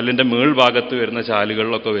 അതായത് പല്ലിൻ്റെ മേൾഭാഗത്ത് വരുന്ന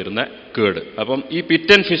ചാലുകളിലൊക്കെ വരുന്ന കേട്. അപ്പം ഈ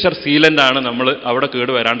പിറ്റ് ആൻഡ് ഫിഷർ സീലൻ്റ് ആണ് നമ്മൾ അവിടെ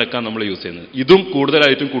കേട് വരാണ്ടിരിക്കാൻ നമ്മൾ യൂസ് ചെയ്യുന്നത്. ഇതും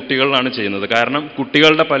കൂടുതലായിട്ടും കുട്ടികളിലാണ് ചെയ്യുന്നത്. കാരണം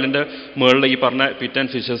കുട്ടികളുടെ പല്ലിൻ്റെ മേളിൽ ഈ പറഞ്ഞ പിറ്റ്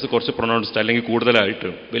ആൻഡ് ഫിഷേഴ്സ് കുറച്ച് പ്രൊണൗൺസ്ഡ് അല്ലെങ്കിൽ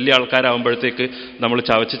കൂടുതലായിട്ടും വലിയ ആൾക്കാരാകുമ്പോഴത്തേക്ക് നമ്മൾ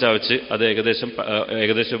ചവച്ച് അത്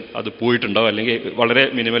ഏകദേശം അത് പോയിട്ടുണ്ടാവും, അല്ലെങ്കിൽ വളരെ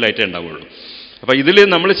മിനിമലായിട്ടേ ഉണ്ടാവുള്ളൂ. അപ്പോൾ ഇതിൽ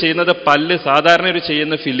നമ്മൾ ചെയ്യുന്നത് പല്ല് സാധാരണ ഒരു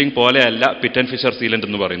ചെയ്യുന്ന ഫില്ലിംഗ് പോലെയല്ല പിറ്റ് ആൻഡ് ഫിഷർ സീലൻ്റ്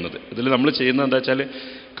എന്ന് പറയുന്നത്. ഇതിൽ നമ്മൾ ചെയ്യുന്നത് എന്താ വെച്ചാൽ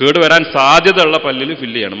കേട് വരാൻ സാധ്യതയുള്ള പല്ലിൽ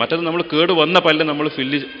ഫില്ല് ചെയ്യണം. മറ്റത് നമ്മൾ കേട് വന്ന പല്ല് നമ്മൾ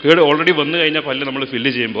കേട് ഓൾറെഡി വന്നു കഴിഞ്ഞ പല്ല് നമ്മൾ ഫില്ല്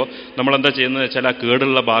ചെയ്യുമ്പോൾ നമ്മളെന്താ ചെയ്യുന്നത് വെച്ചാൽ ആ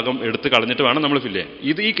കേടുള്ള ഭാഗം എടുത്ത് കളഞ്ഞിട്ട് വേണം നമ്മൾ ഫില്ല്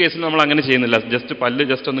ചെയ്യാൻ. ഈ കേസിൽ നമ്മൾ അങ്ങനെ ചെയ്യുന്നില്ല. പല്ല്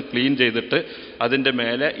ജസ്റ്റ് ഒന്ന് ക്ലീൻ ചെയ്തിട്ട് അതിൻ്റെ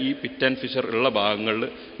മേലെ ഈ പിറ്റ് ആൻഡ് ഫിഷർ ഉള്ള ഭാഗങ്ങളിൽ,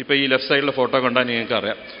 ഇപ്പോൾ ഈ ലെഫ്റ്റ് സൈഡിലെ ഫോട്ടോ കണ്ടാൽ നിങ്ങൾക്ക്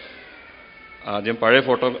അറിയാം, ആദ്യം പഴയ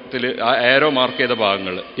ഫോട്ടോത്തിൽ ആ ഏരോ മാർക്ക് ചെയ്ത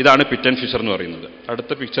ഭാഗങ്ങൾ, ഇതാണ് പിറ്റ് ആൻഡ് ഫിഷർ എന്ന് പറയുന്നത്.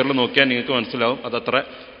 അടുത്ത പിക്ചറിൽ നോക്കിയാൽ നിങ്ങൾക്ക് മനസ്സിലാവും അതത്ര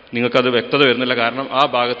നിങ്ങൾക്കത് വ്യക്തത വരുന്നില്ല. കാരണം ആ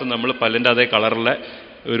ഭാഗത്ത് നമ്മൾ പല്ലിൻ്റെ അതേ കളറിലെ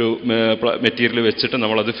ഒരു മെറ്റീരിയൽ വെച്ചിട്ട്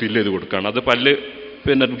നമ്മളത് ഫില്ല് ചെയ്ത് കൊടുക്കുകയാണ്. അത് പല്ല്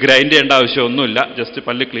ഗ്രൈൻഡ് ചെയ്യേണ്ട ആവശ്യമൊന്നുമില്ല. ജസ്റ്റ്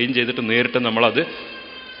പല്ല് ക്ലീൻ ചെയ്തിട്ട് നേരിട്ട് നമ്മളത്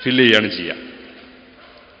ഫില്ല് ചെയ്യുകയാണ് ചെയ്യുക.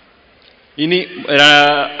 ഇനി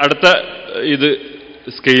അടുത്ത ഇത്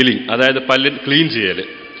സ്കെയിലിംഗ്, അതായത് പല്ല് ക്ലീൻ ചെയ്യൽ.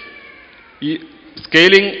 ഈ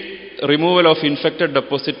scaling removal of infected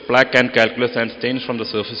deposit plaque and calculus and Staines from the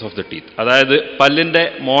surface of the teeth. അതായത് പല്ലിൻ്റെ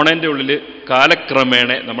മോണൻ്റെ ഉള്ളിൽ കാലക്രമേണ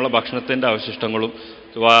നമ്മളെ ഭക്ഷണത്തിൻ്റെ അവശിഷ്ടങ്ങളും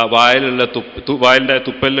വായിലിൻ്റെ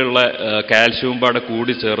തുപ്പലിലുള്ള കാൽഷ്യവും പാടെ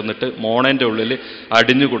കൂടി ചേർന്നിട്ട് മോണൻ്റെ ഉള്ളിൽ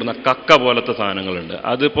അടിഞ്ഞു കൂടുന്ന കക്ക പോലത്തെ സാധനങ്ങളുണ്ട്.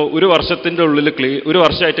 അതിപ്പോൾ ഒരു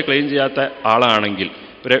വർഷമായിട്ട് ക്ലീൻ ചെയ്യാത്ത ആളാണെങ്കിൽ,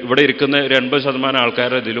 ഇവിടെ ഇരിക്കുന്ന ഒരു 80%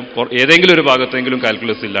 ആൾക്കാരുടെ ഇതിലും ഏതെങ്കിലും ഒരു ഭാഗത്തെങ്കിലും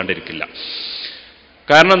കാൽക്കുലസ് ഇല്ലാണ്ടിരിക്കില്ല.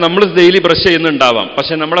 കാരണം നമ്മൾ ഡെയിലി ബ്രഷ് ചെയ്യുന്നുണ്ടാവാം,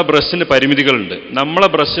 പക്ഷേ നമ്മളെ ബ്രഷിന് പരിമിതികളുണ്ട്. നമ്മളെ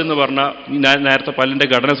ബ്രഷ് എന്ന് പറഞ്ഞാൽ ഞാൻ നേരത്തെ പല്ലിൻ്റെ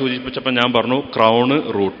ഘടന സൂചിപ്പിച്ചപ്പോൾ ഞാൻ പറഞ്ഞു ക്രൗണ്,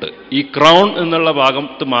 റൂട്ട്. ഈ ക്രൗൺ എന്നുള്ള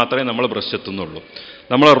ഭാഗത്ത് മാത്രമേ നമ്മൾ ബ്രഷ് എത്തുന്നുള്ളൂ.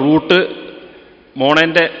 നമ്മളെ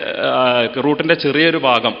റൂട്ടിൻ്റെ ചെറിയൊരു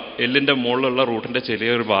ഭാഗം, എല്ലിൻ്റെ മുകളിലുള്ള റൂട്ടിൻ്റെ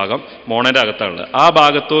ചെറിയൊരു ഭാഗം മോണൻ്റെ അകത്താണുള്ളത്. ആ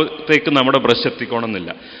ഭാഗത്തേക്ക് നമ്മുടെ ബ്രഷ്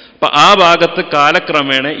എത്തിക്കണമെന്നില്ല. അപ്പം ആ ഭാഗത്ത്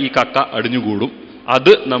കാലക്രമേണ ഈ കക്ക അടിഞ്ഞുകൂടും.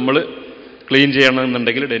 അത് നമ്മൾ ക്ലീൻ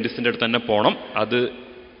ചെയ്യണമെന്നുണ്ടെങ്കിൽ ഡെൻറ്റിസ്റ്റിൻ്റെ അടുത്ത് തന്നെ പോകണം.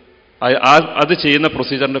 അത് ചെയ്യുന്ന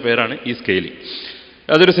പ്രൊസീജറിൻ്റെ പേരാണ് ഈ സ്കെയിലിംഗ്.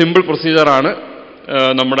 അതൊരു സിമ്പിൾ പ്രൊസീജറാണ്,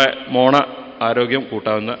 നമ്മുടെ മോണ ആരോഗ്യം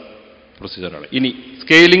കൂട്ടാവുന്ന പ്രൊസീജറാണ്. ഇനി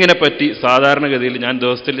സ്കെയിലിങ്ങിനെ പറ്റി സാധാരണഗതിയിൽ ഞാൻ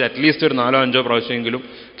ദിവസത്തിൽ അറ്റ്ലീസ്റ്റ് ഒരു 4-5 പ്രാവശ്യമെങ്കിലും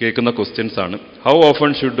കേൾക്കുന്ന ക്വസ്റ്റ്യൻസ് ആണ്. How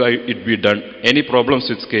often should it be done? Any problems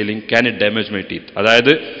with scaling? Can it damage my teeth?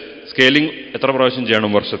 അതായത് സ്കെയിലിംഗ് എത്ര പ്രാവശ്യം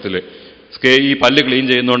ചെയ്യണം വർഷത്തിൽ? ഈ പല്ല് ക്ലീൻ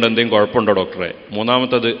ചെയ്യുന്നതുകൊണ്ട് എന്തെങ്കിലും കുഴപ്പമുണ്ടോ ഡോക്ടറെ?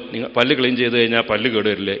 മൂന്നാമത്തത്, പല്ല് ക്ലീൻ ചെയ്ത് കഴിഞ്ഞാൽ പല്ല്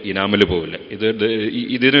കേടുവരില്ലേ, ഇനാമൽ പോവില്ല?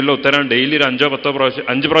 ഇതിനുള്ള ഉത്തരം ഡെയിലി ഒരു 5-10 പ്രാവശ്യം,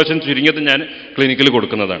 5 പ്രാവശ്യം ചുരുങ്ങിയത് ഞാൻ ക്ലിനിക്കിൽ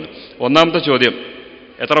കൊടുക്കുന്നതാണ്. ഒന്നാമത്തെ ചോദ്യം,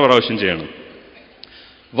 എത്ര പ്രാവശ്യം ചെയ്യണം?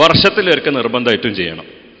 വർഷത്തിലൊരിക്കൽ നിർബന്ധമായിട്ടും ചെയ്യണം.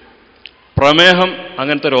 പ്രമേഹം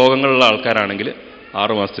അങ്ങനത്തെ രോഗങ്ങളുള്ള ആൾക്കാരാണെങ്കിൽ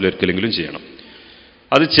 6 മാസത്തിലൊരിക്കലെങ്കിലും ചെയ്യണം.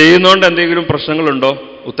 അത് ചെയ്യുന്നതുകൊണ്ട് എന്തെങ്കിലും പ്രശ്നങ്ങളുണ്ടോ?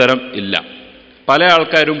 ഉത്തരം ഇല്ല. പല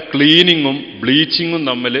ആൾക്കാരും ക്ലീനിങ്ങും ബ്ലീച്ചിങ്ങും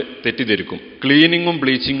തമ്മിൽ തെറ്റിദ്ധരിക്കും. ക്ലീനിങ്ങും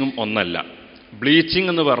ബ്ലീച്ചിങ്ങും ഒന്നല്ല. ബ്ലീച്ചിങ്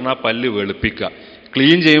എന്ന് പറഞ്ഞാൽ പല്ല് വെളുപ്പിക്കുക.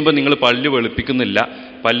 ക്ലീൻ ചെയ്യുമ്പോൾ നിങ്ങൾ പല്ല് വെളുപ്പിക്കുന്നില്ല.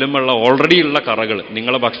 പല്ലുമുള്ള ഓൾറെഡി ഉള്ള കറകൾ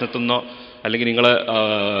നിങ്ങളെ ഭക്ഷണത്തിൽ നിന്നോ അല്ലെങ്കിൽ നിങ്ങൾ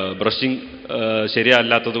ബ്രഷിങ്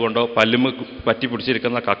ശരിയല്ലാത്തത് കൊണ്ടോ പല്ലുമ്മ പറ്റി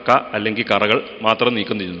പിടിച്ചിരിക്കുന്ന കക്ക അല്ലെങ്കിൽ കറകൾ മാത്രം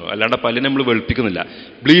നീക്കം ചെയ്യുന്നു. അല്ലാണ്ട് പല്ലിനെ നമ്മൾ വെളുപ്പിക്കുന്നില്ല.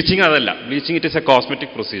 ബ്ലീച്ചിങ് അതല്ല. Bleaching it is A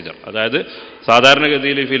cosmetic procedure. അതായത്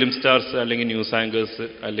സാധാരണഗതിയിൽ ഫിലിം സ്റ്റാർസ് അല്ലെങ്കിൽ ന്യൂസ് ആങ്കേഴ്സ്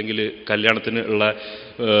അല്ലെങ്കിൽ കല്യാണത്തിന് ഉള്ള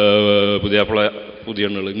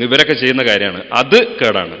പുതിയണ്ണുകൾ ഇവരൊക്കെ ചെയ്യുന്ന കാര്യമാണ്. അത്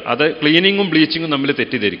കേടാണ്. അത് ക്ലീനിങ്ങും ബ്ലീച്ചിങ്ങും തമ്മിൽ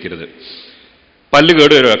തെറ്റിദ്ധരിക്കരുത്. പല്ല്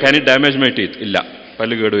കേട് വരുക, can it damage my teeth? ഇല്ല,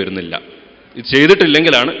 പല്ല് കേട് വരുന്നില്ല. ഇത്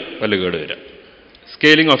ചെയ്തിട്ടില്ലെങ്കിലാണ് പല്ല് കേട് വരിക.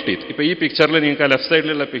 Scaling of teeth. ഇപ്പോൾ ഈ പിക്ചറിൽ നിങ്ങൾക്ക് ലെഫ്റ്റ്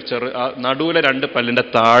സൈഡിലുള്ള പിക്ചർ, ആ നടുവിലെ 2 പല്ലിൻ്റെ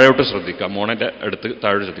താഴോട്ട് ശ്രദ്ധിക്കുക, മോണൻ്റെ അടുത്ത്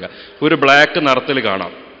താഴോട്ട് ശ്രദ്ധിക്കുക. ഒരു ബ്ലാക്ക് നിറത്തിൽ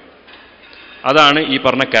കാണാം. അതാണ് ഈ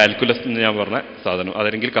പറഞ്ഞ കാൽക്കുലസ് എന്ന് ഞാൻ പറഞ്ഞ സാധനം,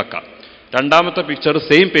 അതല്ലെങ്കിൽ കക്ക. രണ്ടാമത്തെ പിക്ചർ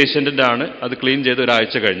സെയിം പേഷ്യൻറ്റിൻ്റെ ആണ്, അത് ക്ലീൻ ചെയ്ത്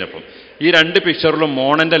ഒരാഴ്ച കഴിഞ്ഞപ്പം. ഈ 2 പിക്ചറിലും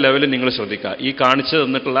മോണൻ്റെ ലെവൽ നിങ്ങൾ ശ്രദ്ധിക്കുക. ഈ കാണിച്ചു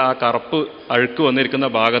തന്നിട്ടുള്ള ആ കറുപ്പ് അഴുക്ക് വന്നിരിക്കുന്ന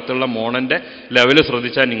ഭാഗത്തുള്ള മോണൻ്റെ ലെവൽ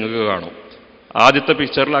ശ്രദ്ധിച്ചാൽ നിങ്ങൾക്ക് കാണും. ആദ്യത്തെ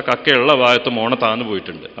പിക്ചറിൽ ആ കക്കയുള്ള ഭാഗത്ത് മോണ താന്നു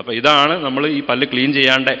പോയിട്ടുണ്ട്. അപ്പോൾ ഇതാണ് നമ്മൾ ഈ പല്ല് ക്ലീൻ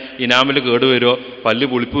ചെയ്യാണ്ട് ഇനാമിൽ കേടുവരുമോ പല്ല്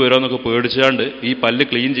പുളിപ്പ് വരുമോ എന്നൊക്കെ പേടിച്ചാണ്ട് ഈ പല്ല്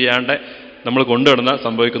ക്ലീൻ ചെയ്യാണ്ട് നമ്മൾ കൊണ്ടുവരുന്ന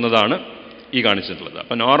സംഭവിക്കുന്നതാണ് ഈ കാണിച്ചിട്ടുള്ളത്.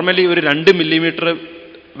 അപ്പോൾ നോർമലി ഒരു 2 മില്ലിമീറ്റർ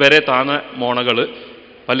വരെ താന്ന മോണകൾ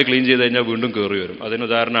പല്ല് ക്ലീൻ ചെയ്ത് കഴിഞ്ഞാൽ വീണ്ടും കയറി വരും.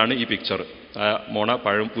 അതിനുദാഹരണമാണ് ഈ പിക്ചർ. ആ മോണ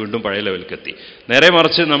വീണ്ടും പഴയ ലെവലിലേക്ക് എത്തി. നേരെ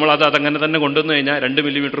മറിച്ച് നമ്മളത് അതങ്ങനെ തന്നെ കൊണ്ടുവന്നു കഴിഞ്ഞാൽ 2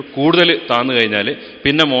 മില്ലിമീറ്റർ കൂടുതൽ താന്നു കഴിഞ്ഞാൽ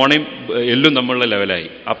പിന്നെ മോണയും എല്ലും തമ്മിലുള്ള ലെവലായി.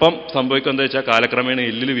 അപ്പം സംഭവിക്കുക എന്താ വെച്ചാൽ കാലക്രമേണ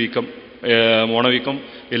എല്ലിൽ വീക്കം, മോണവീക്കം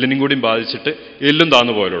എല്ലിനും കൂടിയും ബാധിച്ചിട്ട് എല്ലും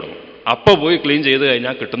താന്നു പോയാൽ തുടങ്ങും. അപ്പോൾ പോയി ക്ലീൻ ചെയ്ത്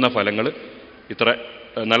കഴിഞ്ഞാൽ കിട്ടുന്ന ഫലങ്ങൾ ഇത്ര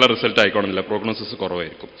നല്ല റിസൾട്ട് ആയിക്കോണമെന്നില്ല, പ്രോഗ്നോസിസ്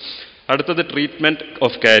കുറവായിരിക്കും. അടുത്തത് ട്രീറ്റ്മെൻറ്റ്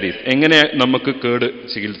ഓഫ് കാരീസ്. എങ്ങനെ നമുക്ക് കേട്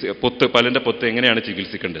പല്ലിൻ്റെ പൊത്ത് എങ്ങനെയാണ്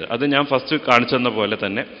ചികിത്സിക്കേണ്ടത്? അത് ഞാൻ ഫസ്റ്റ് കാണിച്ചു തന്ന പോലെ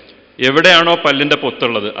തന്നെ എവിടെയാണോ പല്ലിൻ്റെ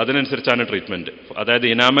പൊത്തുള്ളത് അതിനനുസരിച്ചാണ് ട്രീറ്റ്മെൻറ്റ്. അതായത്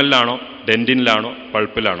ഇനാമലിലാണോ, ഡെൻറ്റിനിലാണോ,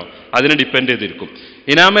 പൾപ്പിലാണോ, അതിനെ ഡിപ്പെൻഡ് ചെയ്തിരിക്കും.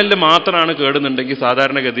 ഇനാമലിൽ മാത്രമാണ് കേടുന്നുണ്ടെങ്കിൽ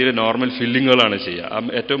സാധാരണഗതിയിൽ നോർമൽ ഫില്ലിങ്ങുകളാണ് ചെയ്യുക.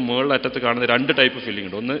 ഏറ്റവും മുകളിൽ അറ്റത്ത് കാണുന്ന 2 ടൈപ്പ് ഫില്ലിംഗ്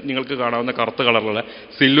ഉണ്ട്. ഒന്ന് നിങ്ങൾക്ക് കാണാവുന്ന കറുത്ത കളറുള്ള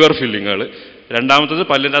സിൽവർ ഫില്ലിങ്ങുകൾ, രണ്ടാമത്തത്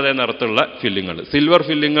പല്ലിൻ്റെ അതേ നിറത്തുള്ള ഫില്ലിങ്ങുകൾ. സിൽവർ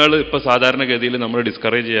ഫില്ലിങ്ങുകൾ ഇപ്പോൾ സാധാരണഗതിയിൽ നമ്മൾ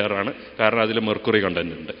ഡിസ്കറേജ് ചെയ്യാറാണ്, കാരണം അതിൽ മെർക്കുറി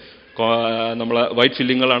കണ്ടന്റ് ഉണ്ട്. നമ്മൾ വൈറ്റ്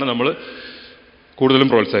ഫില്ലിങ്ങുകളാണ് നമ്മൾ കൂടുതലും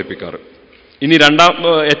പ്രോത്സാഹിപ്പിക്കാറ്. ഇനി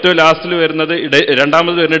ഏറ്റവും ലാസ്റ്റിൽ വരുന്നത്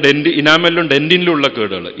രണ്ടാമത് വരുന്ന ഇനാമലിലും ഡെൻറ്റിനിലുള്ള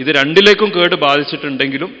കേടുകൾ. ഇത് രണ്ടിലേക്കും കേട്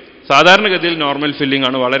ബാധിച്ചിട്ടുണ്ടെങ്കിലും സാധാരണഗതിയിൽ നോർമൽ ഫില്ലിംഗ്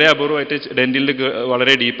ആണ്. വളരെ അപൂർവമായിട്ട് ഡെൻറ്റിനിൽ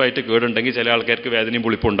വളരെ ഡീപ്പായിട്ട് കേടുണ്ടെങ്കിൽ ചില ആൾക്കാർക്ക് വേദനയും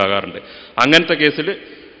പുളിപ്പും ഉണ്ടാകാറുണ്ട്. അങ്ങനത്തെ കേസിൽ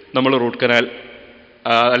നമ്മൾ റൂട്ട് കനാൽ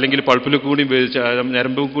അല്ലെങ്കിൽ പൾപ്പിൽ കൂടിയും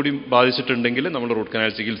ഞരമ്പും കൂടിയും ബാധിച്ചിട്ടുണ്ടെങ്കിൽ നമ്മൾ റൂട്ട്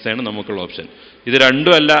കനാൽ ചികിത്സയാണ് നമുക്കുള്ള ഓപ്ഷൻ. ഇത്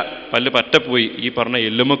രണ്ടും അല്ല, പല്ല് പറ്റപ്പോയി ഈ പറഞ്ഞ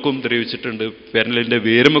എല്ലുമക്കും ദ്രവിച്ചിട്ടുണ്ട്, പെരലിൻ്റെ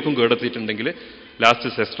വേരുമക്കും കേടെത്തിയിട്ടുണ്ടെങ്കിൽ ലാസ്റ്റ്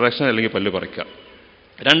എക്സ്ട്രാക്ഷൻ അല്ലെങ്കിൽ പല്ല് പറിക്കുക.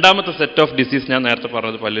 രണ്ടാമത്തെ സെറ്റ് ഓഫ് ഡിസീസ് ഞാൻ നേരത്തെ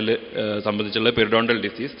പറഞ്ഞത് പല്ലിൽ സംബന്ധിച്ചുള്ള പെരിഡോണ്ടൽ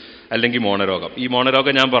ഡിസീസ് അല്ലെങ്കിൽ മോണരോഗം. ഈ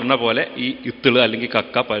മോണരോഗം ഞാൻ പറഞ്ഞ പോലെ ഈ ഇത്തിള് അല്ലെങ്കിൽ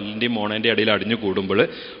കക്ക പല്ലിൻ്റെയും മോണേൻ്റെ ഇടയിൽ അടിഞ്ഞു കൂടുമ്പോൾ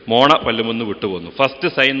മോണ പല്ലുമൊന്ന് വിട്ടുപോകുന്നു.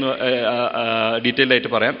 ഫസ്റ്റ് സൈൻ ഡീറ്റെയിൽ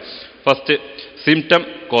ആയിട്ട് പറയാം. First symptom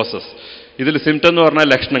causes. ഇതിൽ സിംറ്റം എന്ന് പറഞ്ഞാൽ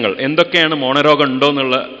ലക്ഷണങ്ങൾ എന്തൊക്കെയാണ്, മോണരോഗം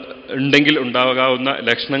ഉണ്ടെങ്കിൽ ഉണ്ടാകാവുന്ന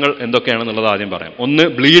ലക്ഷണങ്ങൾ എന്തൊക്കെയാണെന്നുള്ളത് ആദ്യം പറയാം. ഒന്ന്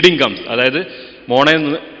ബ്ലീഡിങ് ഗംസ്, അതായത് മോണയിൽ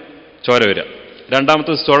നിന്ന് ചോര വരിക.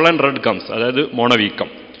 രണ്ടാമത്തത് സ്വോളൻ റെഡ് ഗംസ്, അതായത് മോണ വീക്കം.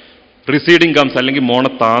 റിസീഡിങ് ഗംസ് അല്ലെങ്കിൽ മോണ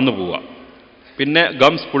താന്നു പോവുക. പിന്നെ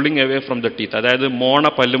gums pulling away from the teeth, അതായത് മോണ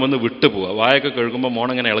പല്ലുമെന്ന് വിട്ടു പോവുക. വായൊക്കെ കഴുകുമ്പോൾ മോണ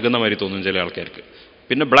ഇങ്ങനെ ഇളകുന്ന മാതിരി തോന്നും ചില ആൾക്കാർക്ക്.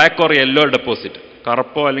 പിന്നെ ബ്ലാക്ക് ഓർ യെല്ലോ ഡെപ്പോസിറ്റ്,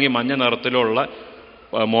 കറുപ്പോ അല്ലെങ്കിൽ മഞ്ഞ നിറത്തിലോ ഉള്ള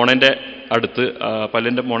മോണൻ്റെ അടുത്ത്,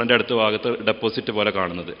 പല്ലിൻ്റെ മോണൻ്റെ അടുത്ത് ഭാഗത്ത് ഡെപ്പോസിറ്റ് പോലെ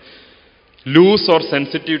കാണുന്നത്. Loose or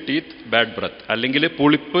sensitive teeth, bad breath, അല്ലെങ്കിൽ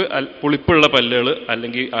പുളിപ്പുള്ള പല്ലുകൾ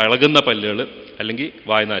അല്ലെങ്കിൽ ഇളകുന്ന പല്ലുകൾ അല്ലെങ്കിൽ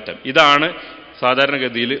വായ്നാറ്റം. ഇതാണ്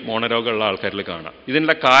സാധാരണഗതിയിൽ മോണരോഗമുള്ള ആൾക്കാരിൽ കാണാം.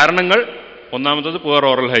 ഇതിനുള്ള കാരണങ്ങൾ ഒന്നാമത്തത് പുവർ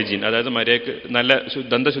ഓറൽ ഹൈജീൻ, അതായത് മര്യാദക്ക് നല്ല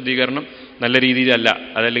ദന്തശുദ്ധീകരണം നല്ല രീതിയിലല്ല,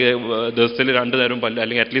 അതല്ലെങ്കിൽ ദിവസത്തിൽ 2 നേരം പല്ല്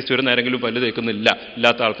അല്ലെങ്കിൽ അറ്റ്ലീസ്റ്റ് ഒരു നേരമെങ്കിലും പല്ല്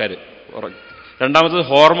ഇല്ലാത്ത ആൾക്കാർ. രണ്ടാമത്തത്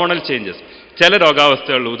ഹോർമോണൽ ചേഞ്ചസ്. ചില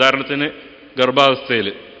രോഗാവസ്ഥകളിൽ, ഉദാഹരണത്തിന് ഗർഭാവസ്ഥയിൽ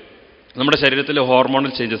നമ്മുടെ ശരീരത്തിൽ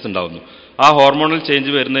ഹോർമോണൽ ചേഞ്ചസ് ഉണ്ടാകുന്നു. ആ ഹോർമോണൽ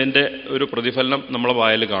ചേഞ്ച് വരുന്നതിൻ്റെ ഒരു പ്രതിഫലനം നമ്മളെ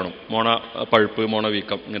വായിൽ കാണും. പഴുപ്പ്,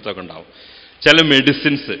 മോണവീക്കം ഇങ്ങനത്തെ ഒക്കെ ഉണ്ടാവും. ചില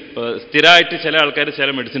മെഡിസിൻസ്, സ്ഥിരമായിട്ട് ചില ആൾക്കാർ ചില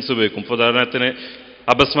മെഡിസിൻസ് ഉപയോഗിക്കും. ഉദാഹരണത്തിന്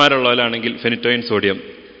അപസ്മാരമുള്ളവരാണെങ്കിൽ ഫെനിറ്റോയിൻ സോഡിയം,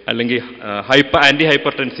 അല്ലെങ്കിൽ ആൻറ്റി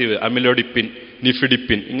ഹൈപ്പർടെൻസീവ് അമിലോഡിപ്പിൻ,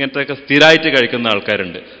 നിഫിഡിപ്പിൻ ഇങ്ങനത്തെയൊക്കെ സ്ഥിരമായിട്ട് കഴിക്കുന്ന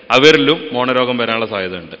ആൾക്കാരുണ്ട്. അവരിലും മോണരോഗം വരാനുള്ള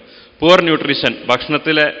സാധ്യതയുണ്ട്. പുവർ ന്യൂട്രീഷൻ,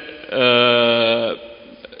 ഭക്ഷണത്തിലെ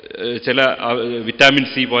ചില വിറ്റാമിൻ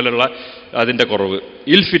സി പോലുള്ള അതിൻ്റെ കുറവ്.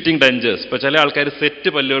 ഇൽ ഫിറ്റിംഗ് ഡെഞ്ചേഴ്സ്, ഇപ്പോൾ ചില ആൾക്കാർ സെറ്റ്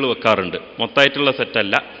പല്ലുകൾ വെക്കാറുണ്ട്. മൊത്തമായിട്ടുള്ള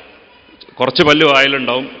സെറ്റല്ല, കുറച്ച് പല്ല്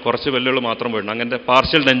വായിലുണ്ടാവും, കുറച്ച് പല്ലുകൾ മാത്രം പോയിട്ടുണ്ട്. അങ്ങനത്തെ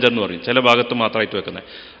പാർഷ്യൽ ഡെഞ്ചർ എന്ന് പറയും, ചില ഭാഗത്ത് മാത്രമായിട്ട് വെക്കുന്നത്.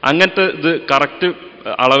 അങ്ങനത്തെ ഇത് കറക്റ്റ്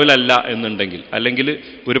അളവിലല്ല എന്നുണ്ടെങ്കിൽ, അല്ലെങ്കിൽ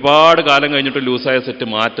ഒരുപാട് കാലം കഴിഞ്ഞിട്ട് ലൂസായ സെറ്റ്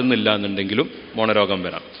മാറ്റുന്നില്ല എന്നുണ്ടെങ്കിലും മോണരോഗം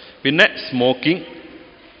വരാം. പിന്നെ smoking,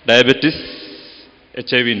 diabetes,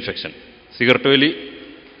 HIV infection, cigarette വലി,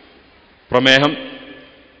 പ്രമേഹം,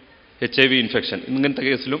 HIV ഇൻഫെക്ഷൻ ഇങ്ങനത്തെ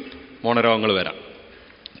കേസിലും മോണരോഗങ്ങൾ വരാം.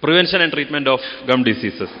 Prevention and treatment of gum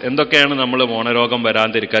diseases. എന്തൊക്കെയാണ് നമ്മൾ മോണരോഗം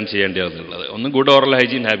വരാതിരിക്കാൻ ചെയ്യേണ്ടതെന്നുള്ളത്? ഒന്ന് ഗുഡ് ഓറൽ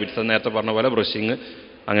ഹൈജീൻ ഹാബിറ്റ്സ്, നേരത്തെ പറഞ്ഞ പോലെ ബ്രഷിങ്,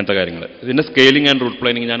 അങ്ങനത്തെ കാര്യങ്ങൾ. ഇതിൻ്റെ സ്കെയിലിംഗ് ആൻഡ് റൂട്ട്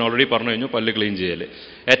പ്ലാനിങ് ഞാൻ ഓൾറെഡി പറഞ്ഞു കഴിഞ്ഞു. പല്ല് ക്ലീൻ ചെയ്യൽ.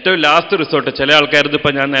 ഏറ്റവും ലാസ്റ്റ് റിസോർട്ട്, ചില ആൾക്കാരത്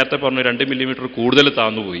ഇപ്പോൾ ഞാൻ നേരത്തെ പറഞ്ഞു 2 മില്ലിമീറ്റർ കൂടുതൽ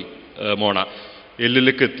താന്നുപോയി മോണ,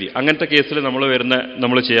 എല്ലിലേക്ക് എത്തി. അങ്ങനത്തെ കേസിൽ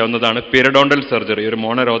നമ്മൾ ചെയ്യാവുന്നതാണ് പെരിഡോണ്ടൽ സർജറി. ഒരു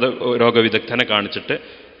മോണരോഗ വിദഗ്ധനെ കാണിച്ചിട്ട്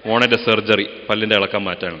മോണയുടെ സർജറി, പല്ലിൻ്റെ ഇളക്കം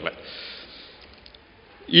മാറ്റാനുള്ള.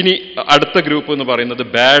 ഇനി അടുത്ത ഗ്രൂപ്പ് എന്ന് പറയുന്നത്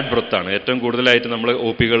ബാഡ് ബ്രത്താണ്. ഏറ്റവും കൂടുതലായിട്ട് നമ്മൾ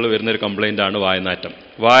OP കളിൽ വരുന്നൊരു കംപ്ലൈൻ്റ് ആണ് വായനാറ്റം.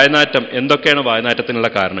 വായനാറ്റം എന്തൊക്കെയാണ് വായനാറ്റത്തിനുള്ള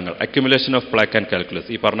കാരണങ്ങൾ? Accumulation of plaque and calculus,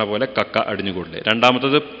 ഈ പറഞ്ഞ പോലെ കക്ക അടിഞ്ഞുകൂടൽ.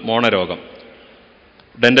 രണ്ടാമത്തത് മോണരോഗം,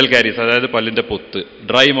 ഡെൻ്റൽ കാരീസ്, അതായത് പല്ലിൻ്റെ പൊത്ത്,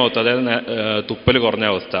 ഡ്രൈ മൗത്ത്, അതായത് തുപ്പൽ കുറഞ്ഞ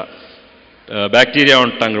അവസ്ഥ, ബാക്ടീരിയ ഓൺ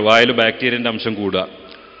ടങ്, വായിൽ ബാക്ടീരിയൻ്റെ അംശം കൂടുക,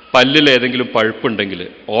 പല്ലിൽ ഏതെങ്കിലും പഴുപ്പുണ്ടെങ്കിൽ,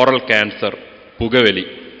 ഓറൽ ക്യാൻസർ, പുകവലി.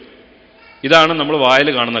 ഇതാണ് നമ്മൾ വായിൽ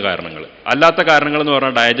കാണുന്ന കാരണങ്ങൾ. അല്ലാത്ത കാരണങ്ങൾ എന്ന്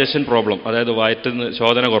പറഞ്ഞാൽ ഡൈജഷൻ പ്രോബ്ലം, അതായത് വയറ്റിന്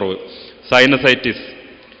ശോധന കുറവ്, സൈനസൈറ്റിസ്,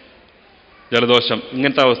 ജലദോഷം,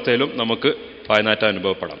 ഇങ്ങനത്തെ അവസ്ഥയിലും നമുക്ക് വായനാറ്റം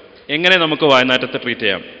അനുഭവപ്പെടാം. എങ്ങനെ നമുക്ക് വായനാറ്റത്തെ ട്രീറ്റ്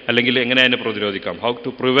ചെയ്യാം, അല്ലെങ്കിൽ എങ്ങനെ അതിനെ പ്രതിരോധിക്കാം? How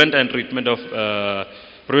to prevent and treatment of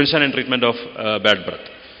prevention and treatment of bad breath.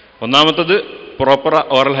 ഒന്നാമത്തത് പ്രോപ്പർ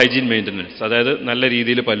ഓറൽ ഹൈജീൻ മെയിൻ്റനൻസ്, അതായത് നല്ല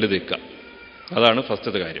രീതിയിൽ പല്ല് തേക്കുക. അതാണ്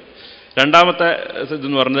ഫസ്റ്റത്തെ കാര്യം. രണ്ടാമത്തെ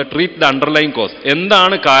ഇതെന്ന് പറയുന്നത് ട്രീറ്റ് ദ അണ്ടർലൈൻ കോസ്.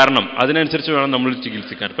 എന്താണ് കാരണം, അതിനനുസരിച്ച് വേണം നമ്മൾ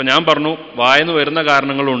ചികിത്സിക്കാൻ. ഇപ്പം ഞാൻ പറഞ്ഞു വായന്ന് വരുന്ന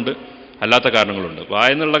കാരണങ്ങളുണ്ട്, അല്ലാത്ത കാരണങ്ങളുണ്ട്.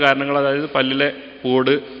 വായന്നുള്ള കാരണങ്ങൾ അതായത് പല്ലിലെ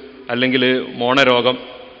പൂട് അല്ലെങ്കിൽ മോണരോഗം,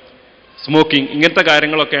 സ്മോക്കിംഗ്, ഇങ്ങനത്തെ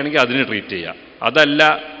കാര്യങ്ങളൊക്കെ ആണെങ്കിൽ അതിന് ട്രീറ്റ് ചെയ്യുക. അതല്ല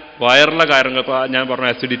വയറുള്ള കാര്യങ്ങൾ, ഇപ്പോൾ ഞാൻ പറഞ്ഞു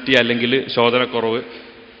അസിഡിറ്റി അല്ലെങ്കിൽ ശോധനക്കുറവ്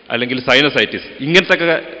അല്ലെങ്കിൽ സൈനസൈറ്റിസ്, ഇങ്ങനത്തെ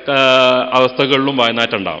അവസ്ഥകളിലും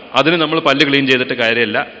വായനാറ്റം ഉണ്ടാവും. അതിന് നമ്മൾ പല്ല് ക്ലീൻ ചെയ്തിട്ട്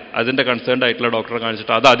കാര്യമില്ല, അതിൻ്റെ കൺസേൺഡ് ആയിട്ടുള്ള ഡോക്ടറെ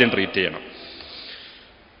കാണിച്ചിട്ട് അത് ആദ്യം ട്രീറ്റ് ചെയ്യണം.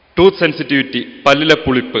 ടൂത്ത് സെൻസിറ്റിവിറ്റി, പല്ലിലെ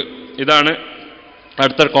പുളിപ്പ്, ഇതാണ്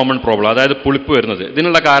അടുത്ത കോമൺ പ്രോബ്ലം, അതായത് പുളിപ്പ് വരുന്നത്.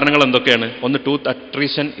 ഇതിനുള്ള കാരണങ്ങൾ എന്തൊക്കെയാണ്? ഒന്ന് tooth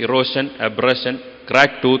attrition, erosion, abrasion,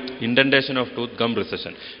 crack tooth, indentation of tooth, gum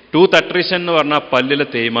recession. Tooth attrition എന്ന് പറഞ്ഞാൽ പല്ലിലെ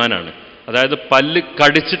തേയ്മാനാണ്, അതായത് പല്ല്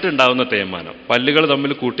കടിച്ചിട്ടുണ്ടാകുന്ന തേയ്മാനം, പല്ലുകൾ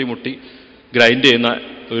തമ്മിൽ കൂട്ടിമുട്ടി ഗ്രൈൻഡ് ചെയ്യുന്ന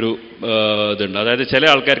ഒരു ഇതുണ്ട്. അതായത് ചില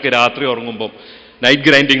ആൾക്കാർക്ക് രാത്രി ഉറങ്ങുമ്പോൾ നൈറ്റ്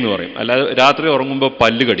ഗ്രൈൻഡിങ് എന്ന് പറയും, അല്ലാതെ രാത്രി ഉറങ്ങുമ്പോൾ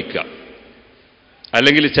പല്ല് കടിക്കുക,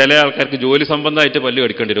 അല്ലെങ്കിൽ ചില ആൾക്കാർക്ക് ജോലി സംബന്ധമായിട്ട് പല്ല്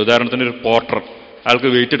കടിക്കേണ്ടി വരും. ഉദാഹരണത്തിന് ഒരു പോർട്ടർ, ആൾക്ക്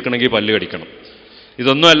വെയിറ്റ് എടുക്കണമെങ്കിൽ പല്ല് കടിക്കണം.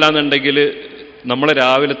 ഇതൊന്നും അല്ലാന്നുണ്ടെങ്കിൽ നമ്മളെ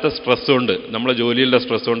രാവിലത്തെ സ്ട്രെസ് കൊണ്ട്, നമ്മളെ ജോലിയിലുള്ള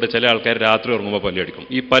സ്ട്രെസ് കൊണ്ട് ചില ആൾക്കാർ രാത്രി ഉറങ്ങുമ്പോൾ പല്ല് കടിക്കും.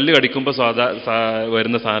 ഈ പല്ല് കടിക്കുമ്പോൾ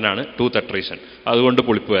വരുന്ന സാധനമാണ് ടൂത്ത് അട്രീഷൻ, അതുകൊണ്ട്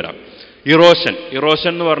പുളിപ്പ് വരാം.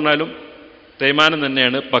 ഇറോഷൻ എന്ന് പറഞ്ഞാലും തേയ്മാനം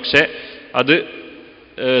തന്നെയാണ്, പക്ഷേ അത്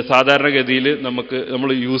സാധാരണഗതിയിൽ നമ്മൾ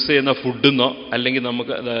യൂസ് ചെയ്യുന്ന ഫുഡിന്നോ അല്ലെങ്കിൽ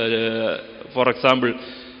നമുക്ക് ഫോർ എക്സാമ്പിൾ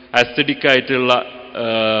അസിഡിക് ആയിട്ടുള്ള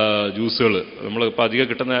ജ്യൂസുകൾ, നമ്മൾ ഇപ്പോൾ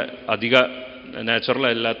അധിക നാച്ചുറൽ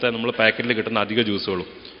അല്ലാത്ത നമ്മൾ പാക്കറ്റിൽ കിട്ടുന്ന അധിക ജ്യൂസുകളും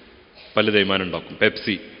പല്ല് തേയ്മാനം ഉണ്ടാക്കും.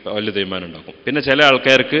 പെപ്സി പല്ല് തേയ്മാനം ഉണ്ടാക്കും. പിന്നെ ചില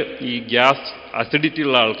ആൾക്കാർക്ക് ഈ അസിഡിറ്റി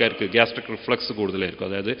ഉള്ള ആൾക്കാർക്ക് ഗ്യാസ്ട്രിക് റിഫ്ലക്സ് കൂടുതലായിരിക്കും,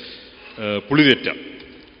 അതായത് പുളിതെറ്റ,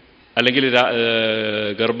 അല്ലെങ്കിൽ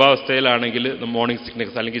ഗർഭാവസ്ഥയിലാണെങ്കിൽ മോർണിംഗ്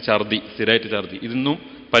സിക്നസ് അല്ലെങ്കിൽ ഛർദി, സ്ഥിരമായിട്ട് ഛർദി, ഇതൊന്നും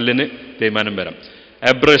പല്ലിന് തേയ്മാനം വരാം.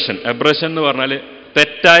 അബ്രഷൻ എന്ന് പറഞ്ഞാൽ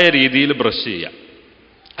തെറ്റായ രീതിയിൽ ബ്രഷ് ചെയ്യുക,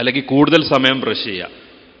 അല്ലെങ്കിൽ കൂടുതൽ സമയം ബ്രഷ് ചെയ്യുക,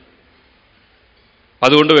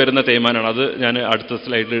 അതുകൊണ്ട് വരുന്ന തേയ്മാനാണ്. അത് ഞാൻ അടുത്ത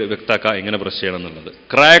സ്ലൈഡിൽ വ്യക്തമാക്കാം എങ്ങനെ ബ്രഷ് ചെയ്യണം എന്നുള്ളത്.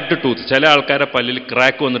 ക്രാക്ഡ് ടൂത്ത്, ചില ആൾക്കാരെ പല്ലിൽ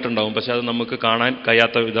ക്രാക്ക് വന്നിട്ടുണ്ടാവും, പക്ഷെ അത് നമുക്ക് കാണാൻ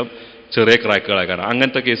കഴിയാത്ത വിധം ചെറിയ ക്രാക്കുകളായി കാണാം.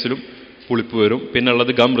 അങ്ങനത്തെ കേസിലും പുളിപ്പ് വരും. പിന്നെ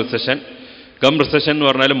ഉള്ളത് ഗം റിസഷൻ എന്ന്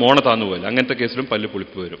പറഞ്ഞാൽ മോണ താന്നു പോയില്ല, അങ്ങനത്തെ കേസിലും പല്ല്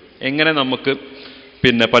പുളിപ്പ് വരും. എങ്ങനെ നമുക്ക്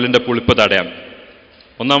പിന്നെ പല്ലിൻ്റെ പുളിപ്പ് തടയാം?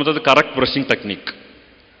 ഒന്നാമത്തത് കറക്റ്റ് ബ്രഷിംഗ് ടെക്നിക്ക്,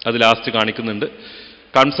 അത് ലാസ്റ്റ് കാണിക്കുന്നുണ്ട്.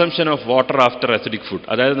 Consumption of water after acidic food,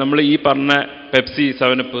 അതായത് നമ്മൾ ഈ പറഞ്ഞ പെപ്സി,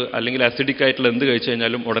 7up അല്ലെങ്കിൽ അസിഡിക് ആയിട്ടുള്ള എന്ത് കഴിച്ചു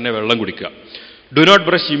കഴിഞ്ഞാലും ഉടനെ വെള്ളം കുടിക്കുക. Do not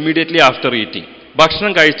brush immediately after eating,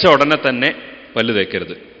 ഭക്ഷണം കഴിച്ച ഉടനെ തന്നെ പല്ല്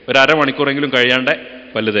തേക്കരുത്, ഒരു അരമണിക്കൂറെങ്കിലും കഴിയാണ്ട്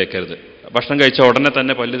പല്ല് തേക്കരുത്. ഭക്ഷണം കഴിച്ച ഉടനെ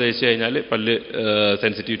തന്നെ പല്ല് തേച്ച് കഴിഞ്ഞാൽ പല്ല്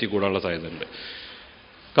സെൻസിറ്റിവിറ്റി കൂടാനുള്ള സാധ്യതയുണ്ട്.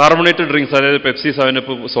 കാർബണേറ്റഡ് ഡ്രിങ്ക്സ്, അതായത് പെപ്സി, 7up,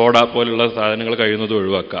 സോഡ പോലുള്ള സാധനങ്ങൾ കഴിയുന്നത്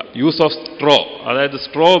ഒഴിവാക്കുക. യൂസ് ഓഫ് സ്ട്രോ, അതായത്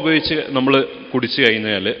സ്ട്രോ ഉപയോഗിച്ച് നമ്മൾ കുടിച്ചു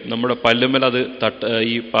കഴിഞ്ഞാൽ നമ്മുടെ പല്ലുമ്മൽ അത്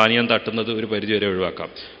ഈ പാനീയം തട്ടുന്നത് ഒരു പരിധി വരെ ഒഴിവാക്കാം.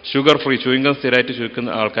 ഷുഗർ ഫ്രീ ച്യൂയിങ്കം സ്ഥിരമായിട്ട്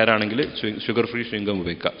ചുരുക്കുന്ന ആൾക്കാരാണെങ്കിൽ ഷുഗർ ഫ്രീ ച്യൂയിങ്കം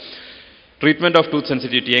ഉപയോഗിക്കുക. ട്രീറ്റ്മെൻറ്റ് ഓഫ് ടൂത്ത്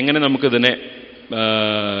സെൻസിറ്റിവിറ്റി, എങ്ങനെ നമുക്കിതിനെ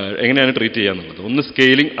എങ്ങനെയാണ് ട്രീറ്റ് ചെയ്യാന്നുള്ളത്. ഒന്ന്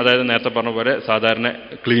സ്കെയിലിംഗ്, അതായത് നേരത്തെ പറഞ്ഞ പോലെ സാധാരണ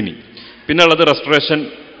ക്ലീനിങ്. പിന്നെ ഉള്ളത് റെസ്റ്റോറേഷൻ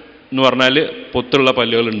എന്ന് പറഞ്ഞാൽ പൊത്തുള്ള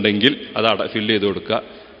പല്ലുകൾ ഉണ്ടെങ്കിൽ അത് ഫില്ല് ചെയ്ത് കൊടുക്കുക.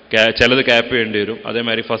 ചിലത് ക്യാപ്പ് ചെയ്യേണ്ടി വരും.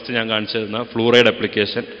 അതേമാതിരി ഫസ്റ്റ് ഞാൻ കാണിച്ചു തന്ന ഫ്ലൂറൈഡ്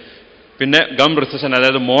അപ്ലിക്കേഷൻ. പിന്നെ ഗം റിസഷൻ,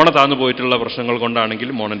 അതായത് മോണ താന്നു പോയിട്ടുള്ള പ്രശ്നങ്ങൾ കൊണ്ടാണെങ്കിൽ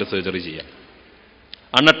മോണൻ്റെ സർജറി ചെയ്യാം.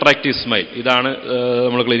 അൺഅട്രാക്റ്റീവ് സ്മൈൽ, ഇതാണ്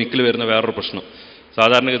നമ്മൾ ക്ലിനിക്കിൽ വരുന്ന വേറൊരു പ്രശ്നം.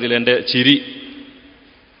 സാധാരണഗതിയിൽ എൻ്റെ ചിരി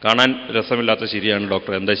കാണാൻ രസമില്ലാത്ത ചിരിയാണ്,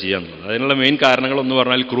 ഡോക്ടർ എന്താ ചെയ്യാന്നുള്ളത്. അതിനുള്ള മെയിൻ കാരണങ്ങളെന്ന്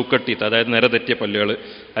പറഞ്ഞാൽ ക്രൂക്കഡ് ടീത്ത്, അതായത് നിര തെറ്റിയ പല്ലുകൾ,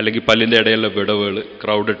 അല്ലെങ്കിൽ പല്ലിൻ്റെ ഇടയിലുള്ള വിടവുകൾ,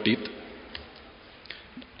 ക്രൗഡഡ് ടീത്ത്,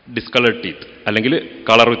 ഡിസ്കളേർഡ് ടീത്ത്, അല്ലെങ്കിൽ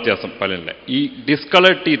കളർ വ്യത്യാസം പല്ലിൻ്റെ. ഈ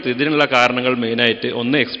ഡിസ്കളേർഡ് ടീത്ത്, ഇതിനുള്ള കാരണങ്ങൾ മെയിനായിട്ട്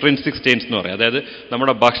ഒന്ന് എക്സ്ട്രിൻസിക് സ്റ്റെയിൻസ് എന്ന് പറയും, അതായത്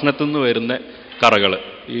നമ്മുടെ ഭക്ഷണത്തിൽ നിന്ന് വരുന്ന കറകൾ.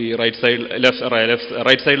 ഈ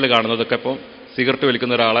റൈറ്റ് സൈഡിൽ കാണുന്നതൊക്കെ ഇപ്പം സിഗരറ്റ്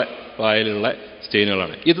വലിക്കുന്ന ഒരാളെ വായിലുള്ള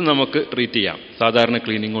സ്റ്റെയിനുകളാണ്. ഇത് നമുക്ക് ട്രീറ്റ് ചെയ്യാം, സാധാരണ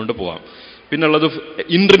ക്ലീനിങ് കൊണ്ട് പോകാം. പിന്നുള്ളത്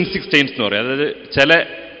ഇൻട്രിൻസിക് സ്റ്റെയിൻസ് എന്ന് പറയും, അതായത് ചില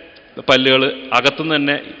പല്ലുകൾ അകത്തുനിന്ന്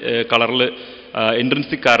തന്നെ കളറിൽ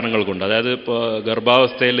ഇൻട്രിൻസിക് കാരണങ്ങൾ കൊണ്ട്, അതായത് ഇപ്പോൾ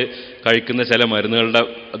ഗർഭാവസ്ഥയിൽ കഴിക്കുന്ന ചില മരുന്നുകളുടെ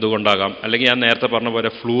അതുകൊണ്ടാകാം, അല്ലെങ്കിൽ ഞാൻ നേരത്തെ പറഞ്ഞ പോലെ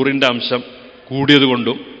ഫ്ലൂറിൻ്റെ അംശം കൂടിയത്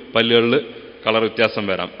കൊണ്ടും പല്ലുകളിൽ കളർ വ്യത്യാസം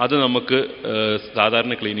വരാം. അത് നമുക്ക്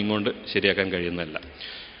സാധാരണ ക്ലീനിങ് കൊണ്ട് ശരിയാക്കാൻ കഴിയുന്നതല്ല.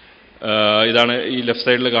 ഇതാണ് ഈ ലെഫ്റ്റ്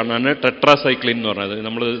സൈഡിൽ കാണുന്നതാണ് ടെട്രാസൈക്ലിൻ എന്ന് പറയുന്നത്.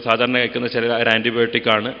 നമ്മൾ സാധാരണ കഴിക്കുന്ന ചില ഒരു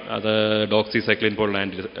ആൻറ്റിബയോട്ടിക്കാണ്, അത് ഡോക്സിസൈക്ലിൻ പോലുള്ള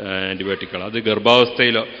ആൻറ്റിബയോട്ടിക്കാണ്. അത്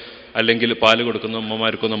ഗർഭാവസ്ഥയിലോ അല്ലെങ്കിൽ പാല് കൊടുക്കുന്ന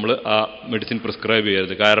അമ്മമാർക്കോ നമ്മൾ ആ മെഡിസിൻ പ്രിസ്ക്രൈബ്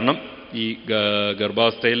ചെയ്യരുത്. കാരണം ഈ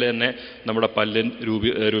ഗർഭാവസ്ഥയിൽ തന്നെ നമ്മുടെ പല്ലിൻ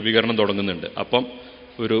രൂപീകരണം തുടങ്ങുന്നുണ്ട്. അപ്പം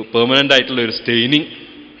ഒരു പെർമനൻ്റ് ആയിട്ടുള്ള ഒരു സ്റ്റെയിനിങ്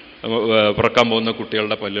പിറക്കാൻ പോകുന്ന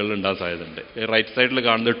കുട്ടികളുടെ പല്ലുകൾ ഉണ്ടാകാൻ സാധ്യതയുണ്ട്. റൈറ്റ് സൈഡിൽ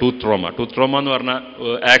കാണുന്നത് ടൂത്ത് ട്രോമ എന്ന് പറഞ്ഞാൽ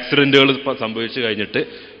ആക്സിഡൻറ്റുകൾ സംഭവിച്ചു കഴിഞ്ഞിട്ട്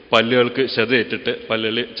പല്ലുകൾക്ക് ക്ഷതയേറ്റിട്ട്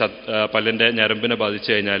പല്ലിൻ്റെ ഞരമ്പിനെ ബാധിച്ചു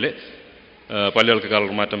കഴിഞ്ഞാൽ പല്ലുകൾക്ക്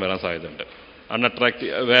കളർ മാറ്റം വരാൻ സാധ്യതയുണ്ട്.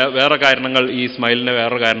 അൺഅട്രാക്റ്റീവ് വേറെ കാരണങ്ങൾ, ഈ സ്മൈലിൻ്റെ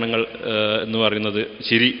വേറെ കാരണങ്ങൾ എന്ന് പറയുന്നത്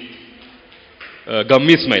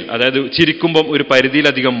ഗമ്മി സ്മൈൽ, അതായത് ചിരിക്കുമ്പം ഒരു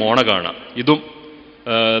പരിധിയിലധികം മോണ കാണാം. ഇതും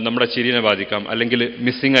നമ്മുടെ ചിരിനെ ബാധിക്കാം. അല്ലെങ്കിൽ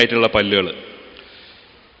മിസ്സിംഗ് ആയിട്ടുള്ള പല്ലുകൾ.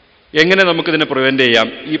 എങ്ങനെ നമുക്കിതിനെ പ്രിവെൻറ്റ് ചെയ്യാം?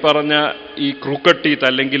 ഈ പറഞ്ഞ ഈ ക്രൂക്കഡ് ടീത്ത്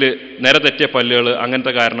അല്ലെങ്കിൽ നിരതെറ്റിയ പല്ലുകൾ,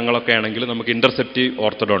 അങ്ങനത്തെ കാരണങ്ങളൊക്കെ ആണെങ്കിൽ നമുക്ക് ഇൻ്റർസെപ്റ്റീവ്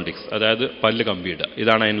ഓർത്തഡോണ്ടിക്സ്, അതായത് പല്ല് കമ്പിയിടുക.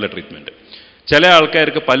 ഇതാണ് അതിനുള്ള ട്രീറ്റ്മെൻറ്റ്. ചില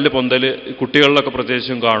ആൾക്കാർക്ക് പല്ല് പൊന്തൽ, കുട്ടികളിലൊക്കെ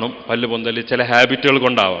പ്രത്യേകിച്ചും കാണും. പല്ല് പൊന്തൽ ചില ഹാബിറ്റുകൾ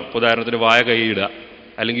കൊണ്ടാവാം. ഉദാഹരണത്തിന് വായ കൈയിടുക,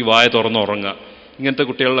 അല്ലെങ്കിൽ വായ തുറന്നുറങ്ങുക. ഇങ്ങനത്തെ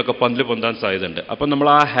കുട്ടികളിലൊക്കെ പല്ല് പൊന്താൻ സാധ്യതയുണ്ട്. അപ്പം നമ്മൾ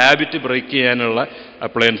ആ ഹാബിറ്റ് ബ്രേക്ക് ചെയ്യാനുള്ള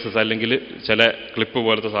അപ്ലയൻസസ് അല്ലെങ്കിൽ ചില ക്ലിപ്പ്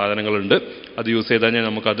പോലത്തെ സാധനങ്ങളുണ്ട്. അത് യൂസ് ചെയ്താൽ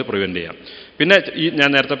നമുക്കത് പ്രിവെൻറ്റ് ചെയ്യാം. പിന്നെ ഞാൻ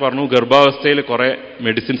നേരത്തെ പറഞ്ഞു, ഗർഭാവസ്ഥയിൽ കുറേ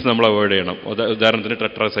മെഡിസിൻസ് നമ്മൾ അവോയ്ഡ് ചെയ്യണം. ഉദാഹരണത്തിന്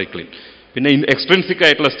ടെട്രാസൈക്ലിൻ. പിന്നെ എക്സ്ട്രിൻസിക്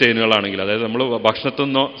ആയിട്ടുള്ള സ്റ്റെയിനുകളാണെങ്കിൽ, അതായത് നമ്മൾ ഭക്ഷണത്തിൽ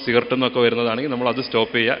നിന്നോ സിഗരറ്റിൽ നിന്നോ ഒക്കെ വരുന്നതാണെങ്കിൽ നമ്മൾ അത്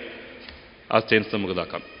സ്റ്റോപ്പ് ചെയ്യുക. ആ സ്റ്റെയിൻസ് നമുക്ക്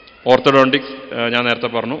ഇതാക്കാം. ഓർത്തഡോണ്ടിക്സ് ഞാൻ നേരത്തെ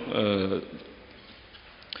പറഞ്ഞു.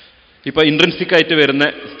 ഇപ്പോൾ ഇൻട്രിൻസിക് ആയിട്ട് വരുന്ന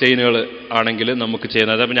സ്റ്റെയിനുകൾ ആണെങ്കിൽ നമുക്ക്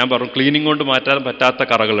ചെയ്യുന്നത്, അപ്പോൾ ഞാൻ പറഞ്ഞു ക്ലീനിങ് കൊണ്ട് മാറ്റാൻ പറ്റാത്ത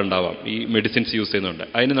കറകളുണ്ടാവാം ഈ മെഡിസിൻസ് യൂസ് ചെയ്യുന്നുണ്ട്.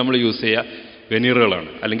 അതിന് നമ്മൾ യൂസ് ചെയ്യുക വെനീറുകളാണ്,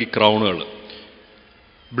 അല്ലെങ്കിൽ ക്രൗണുകൾ.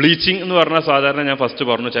 ബ്ലീച്ചിങ് എന്ന് പറഞ്ഞാൽ സാധാരണ ഞാൻ ഫസ്റ്റ്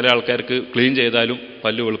പറഞ്ഞു, ചില ആൾക്കാർക്ക് ക്ലീൻ ചെയ്താലും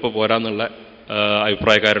പല്ല് വെളുപ്പം പോരാന്നുള്ള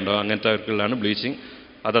അഭിപ്രായക്കാരുണ്ടാവും. അങ്ങനത്തെവർക്കുള്ളതാണ് ബ്ലീച്ചിങ്.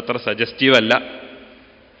 അതത്ര സജസ്റ്റീവ് അല്ല.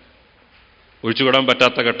 ഒഴിച്ചുകൂടാൻ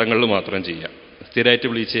പറ്റാത്ത ഘട്ടങ്ങളിൽ മാത്രം ചെയ്യുക. സ്ഥിരമായിട്ട്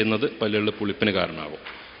ബ്ലീച്ച് ചെയ്യുന്നത് പല്ലുകളിൽ പുളിപ്പിന് കാരണമാകും.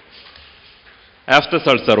 ആഫ്റ്റർ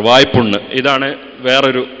അൾസർ, വായ്പുണ്ണ്, ഇതാണ്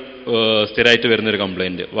വേറൊരു സ്ഥിരമായിട്ട് വരുന്നൊരു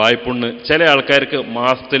കംപ്ലയിൻറ്റ്. വായ്പുണ്ണ് ചില ആൾക്കാർക്ക്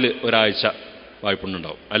മാസത്തിൽ ഒരാഴ്ച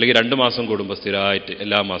വായ്പുണ്ണുണ്ടാവും, അല്ലെങ്കിൽ 2 മാസം കൂടുമ്പോൾ സ്ഥിരമായിട്ട്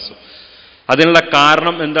എല്ലാ മാസവും. അതിനുള്ള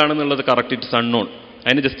കാരണം എന്താണെന്നുള്ളത് കറക്റ്റ് ഇറ്റ്സ് അൺനോൺ.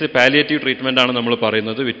 അതിന് ജസ്റ്റ് പാലിയേറ്റീവ് ട്രീറ്റ്മെൻ്റ് ആണ് നമ്മൾ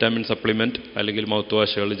പറയുന്നത്. വിറ്റാമിൻ സപ്ലിമെൻറ്റ്, അല്ലെങ്കിൽ മൗത്ത്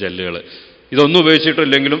വാഷുകൾ, ജെല്ലുകൾ, ഇതൊന്നും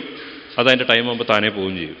ഉപയോഗിച്ചിട്ടില്ലെങ്കിലും അതതിൻ്റെ ടൈം ആകുമ്പോൾ താനേ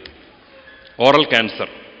പോവുകയും ചെയ്യും. ഓറൽ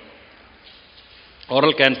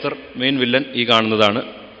ക്യാൻസർ മെയിൻ വില്ലൻ ഈ കാണുന്നതാണ്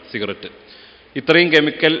സിഗരറ്റ്. ഇത്രയും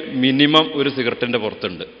കെമിക്കൽ മിനിമം ഒരു സിഗരറ്റിൻ്റെ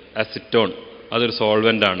പുറത്തുണ്ട്. അസിറ്റോൺ, അതൊരു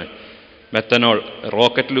സോൾവെൻ്റാണ്. മെത്തനോൾ,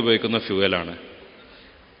 റോക്കറ്റിൽ ഉപയോഗിക്കുന്ന ഫ്യൂവലാണ്.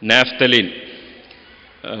 നാഫ്തലീൻ,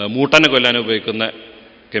 മൂട്ടനെ കൊല്ലാൻ ഉപയോഗിക്കുന്ന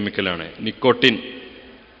കെമിക്കലാണ്. നിക്കോട്ടിൻ,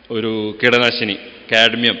 ഒരു കീടനാശിനി.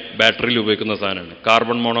 കാഡ്മിയം, ബാറ്ററിയിൽ ഉപയോഗിക്കുന്ന സാധനമാണ്.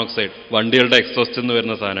 കാർബൺ മോണോക്സൈഡ്, വണ്ടികളുടെ എക്സോസ്റ്റ് എന്ന്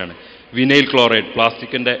വരുന്ന സാധനമാണ്. വിനൈൽ ക്ലോറൈഡ്,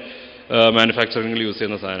 പ്ലാസ്റ്റിക്കിൻ്റെ മാനുഫാക്ചറിങ്ങിൽ യൂസ്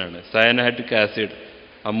ചെയ്യുന്ന സാധനമാണ്. സയനൈഡിക് ആസിഡ്,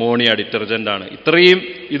 അമോണിയ, ഡിറ്റർജൻ്റാണ്. ഇത്രയും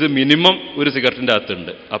ഇത് മിനിമം ഒരു സിഗരറ്റിൻ്റെ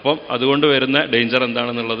അകത്തുണ്ട്. അപ്പം അതുകൊണ്ട് വരുന്ന ഡേഞ്ചർ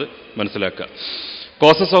എന്താണെന്നുള്ളത് മനസ്സിലാക്കുക.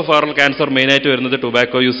 കോസസ് ഓഫ് ഓറൽ ക്യാൻസർ മെയിനായിട്ട് വരുന്നത്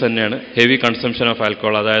ടൊബാക്കോ യൂസ് തന്നെയാണ്. ഹെവി കൺസംഷൻ ഓഫ്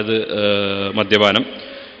ആൽക്കഹോൾ, അതായത് മദ്യപാനം.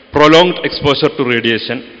 Prolonged exposure to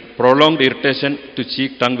radiation, prolonged irritation to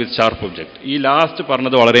cheek tongue with sharp object. ഈ ലാസ്റ്റ്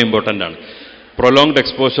പറഞ്ഞത് വളരെ ഇമ്പോർട്ടൻ്റ് ആണ്. പ്രൊലോങ്ഡ്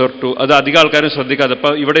എക്സ്പോഷർ ടു, അത് അധികം ആൾക്കാരും ശ്രദ്ധിക്കാതെ.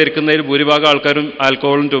 ഇപ്പോൾ ഇവിടെ ഇരിക്കുന്നതിൽ ഭൂരിഭാഗം ആൾക്കാരും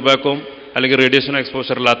ആൽക്കഹോളും ടൊബാക്കോയും അല്ലെങ്കിൽ റേഡിയേഷൻ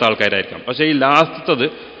എക്സ്പോഷർ ഇല്ലാത്ത ആൾക്കാരായിരിക്കാം. പക്ഷേ ഈ ലാസ്റ്റത്തത്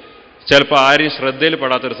ചിലപ്പോൾ ആരെയും ശ്രദ്ധയിൽ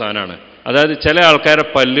പെടാത്തൊരു സാധനമാണ്. അതായത് ചില ആൾക്കാരുടെ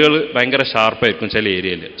പല്ലുകൾ ഭയങ്കര ഷാർപ്പായിരിക്കും ചില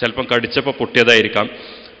ഏരിയയിൽ. ചിലപ്പം കടിച്ചപ്പോൾ പൊട്ടിയതായിരിക്കാം,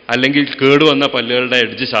 അല്ലെങ്കിൽ കേടുവന്ന പല്ലുകളുടെ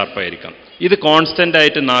എഡ്ജ് ഷാർപ്പായിരിക്കാം. ഇത് കോൺസ്റ്റൻ്റ്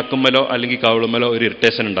ആയിട്ട് നാക്കുമ്മലോ അല്ലെങ്കിൽ കവിളുമ്മലോ ഒരു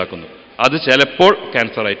ഇറിറ്റേഷൻ ഉണ്ടാക്കുന്നു. അത് ചിലപ്പോൾ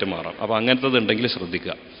ക്യാൻസറായിട്ട് മാറാം. അപ്പോൾ അങ്ങനത്തത് ഉണ്ടെങ്കിൽ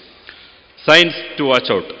ശ്രദ്ധിക്കുക. Signs to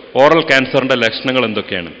watch out. Oral ക്യാൻസറിൻ്റെ ലക്ഷണങ്ങൾ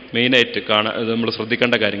എന്തൊക്കെയാണ്? മെയിനായിട്ട് നമ്മൾ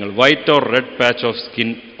ശ്രദ്ധിക്കേണ്ട കാര്യങ്ങൾ: white or red patch of skin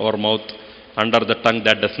or mouth under the tongue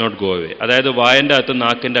that does not go away. അതായത് വായൻ്റെ അകത്ത്,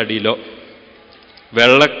 നാക്കിൻ്റെ അടിയിലോ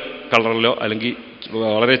വെള്ള കളറിലോ അല്ലെങ്കിൽ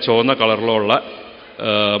വളരെ ചുവന്ന കളറിലോ ഉള്ള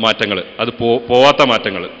മാറ്റങ്ങൾ, അത് പോവാത്ത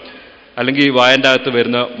മാറ്റങ്ങൾ. അല്ലെങ്കിൽ വായൻ്റെ അകത്ത്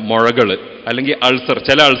വരുന്ന മുഴകൾ, അല്ലെങ്കിൽ അൾസർ.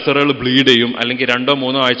 ചില അൾസറുകൾ ബ്ലീഡ് ചെയ്യും, അല്ലെങ്കിൽ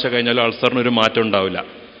 2-3 ആഴ്ച കഴിഞ്ഞാലും അൾസറിന് ഒരു മാറ്റം ഉണ്ടാവില്ല.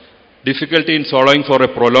 Difficulty in സ്വോളോയിങ് four A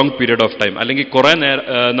prolong period of time, അല്ലെങ്കിൽ കുറേ നേരം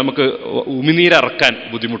നമുക്ക് ഉമിനീരിറക്കാൻ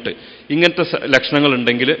ബുദ്ധിമുട്ട്. ഇങ്ങനത്തെ ലക്ഷണങ്ങൾ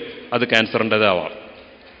ഉണ്ടെങ്കിൽ അത് ക്യാൻസറിൻ്റെതാവാം.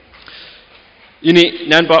 ഇനി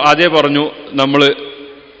ഞാൻ ആദ്യമേ പറഞ്ഞു നമ്മൾ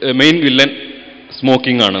മെയിൻ വില്ലൻ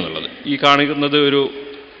സ്മോക്കിംഗ് ആണെന്നുള്ളത്. ഈ കാണിക്കുന്നത് ഒരു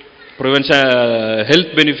prevention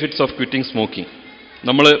health benefits of quitting smoking.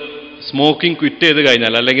 നമ്മൾ സ്മോക്കിംഗ് ക്വിറ്റ് ചെയ്ത്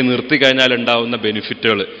കഴിഞ്ഞാൽ അല്ലെങ്കിൽ നിർത്തി കഴിഞ്ഞാൽ ഉണ്ടാവുന്ന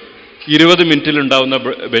ബെനിഫിറ്റുകൾ, 20 മിനിറ്റിൽ ഉണ്ടാവുന്ന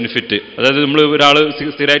ബെനിഫിറ്റ്. അതായത് നമ്മൾ ഒരാൾ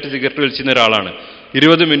സ്ഥിരമായിട്ട് സിഗരറ്റ് വലിച്ചിരുന്ന ഒരാളാണ്,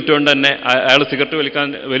 20 മിനിറ്റ് കൊണ്ട് തന്നെ അയാൾ സിഗരറ്റ്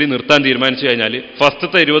വലി നിർത്താൻ തീരുമാനിച്ചു കഴിഞ്ഞാൽ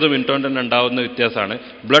ഫസ്റ്റത്തെ 20 മിനിറ്റ് കൊണ്ട് തന്നെ ഉണ്ടാവുന്ന വ്യത്യാസമാണ്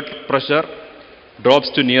blood pressure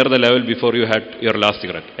drops to near the level before you had your last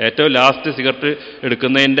cigarette. ഏറ്റവും ലാസ്റ്റ് സിഗരറ്റ്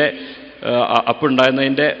എടുക്കുന്നതിൻ്റെ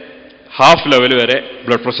ഉണ്ടായിരുന്നതിൻ്റെ ഹാഫ് ലെവൽ വരെ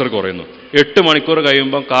ബ്ലഡ് പ്രഷർ കുറയുന്നു. 8 മണിക്കൂർ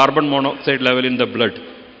കഴിയുമ്പോൾ carbon monoxide level in the blood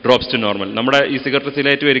drops to normal. നമ്മുടെ ഈ സിഗരറ്റ്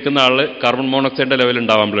സ്ഥിരമായിട്ട് വലിക്കുന്ന ആൾ കാർബൺ മോണോക്സൈഡിൻ്റെ ലെവൽ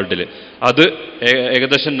ഉണ്ടാവാം ബ്ലഡിൽ, അത്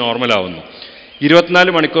ഏകദേശം നോർമലാവുന്നു.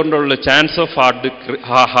 24 മണിക്കൂറിൻ്റെ ഉള്ളിൽ chance of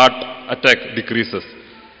heart attack decreases.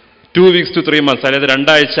 2 weeks to 3 months, അതായത്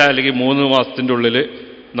 2 ആഴ്ച അല്ലെങ്കിൽ 3 മാസത്തിൻ്റെ ഉള്ളിൽ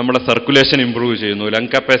നമ്മുടെ സർക്കുലേഷൻ ഇമ്പ്രൂവ് ചെയ്യുന്നു, ലങ്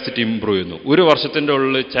കപ്പാസിറ്റി ഇമ്പ്രൂവ് ചെയ്യുന്നു. ഒരു വർഷത്തിൻ്റെ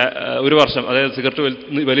ഉള്ളിൽ ഒരു വർഷം, അതായത് സിഗരറ്റ്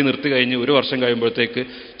വലി നിർത്തി കഴിഞ്ഞ് 1 വർഷം കഴിയുമ്പോഴത്തേക്ക്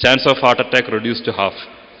chance of heart attack reduce to half.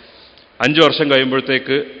 5 വർഷം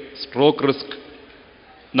കഴിയുമ്പോഴത്തേക്ക് സ്ട്രോക്ക് റിസ്ക്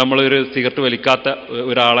നമ്മളൊരു സിഗരറ്റ് വലിക്കാത്ത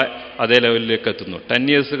ഒരാളെ അതേ ലെവലിലേക്ക് എത്തുന്നു. 10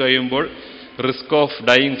 years കഴിയുമ്പോൾ risk of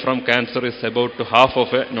dying from cancer is about to half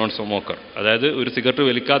of A non smoker. അതായത് ഒരു സിഗരറ്റ്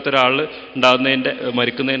വലിക്കാത്ത ഒരാൾ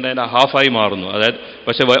മരിക്കുന്നതിൻ്റെ ഹാഫായി മാറുന്നു. അതായത്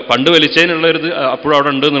പക്ഷേ പണ്ട് വലിച്ചതിനുള്ളൊരിത് അപ്പോഴും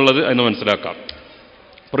അവിടെ ഉണ്ട് എന്നുള്ളത് എന്ന് മനസ്സിലാക്കാം.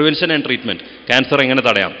 പ്രിവെൻഷൻ ആൻഡ് ട്രീറ്റ്മെൻറ്റ്, ക്യാൻസർ എങ്ങനെ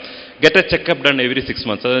തടയാം? Get A checkup done every 6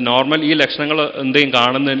 months. അതായത് നോർമൽ ഈ ലക്ഷണങ്ങൾ എന്തെങ്കിലും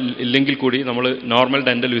കാണുന്നില്ലെങ്കിൽ കൂടി നമ്മൾ നോർമൽ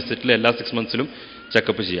ഡെൻ്റൽ വിസിറ്റിൽ എല്ലാ 6 monthsലും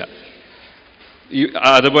ചെക്കപ്പ് ചെയ്യുക.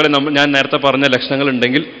 അതുപോലെ ഞാൻ നേരത്തെ പറഞ്ഞ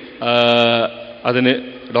ലക്ഷണങ്ങളുണ്ടെങ്കിൽ അതിന്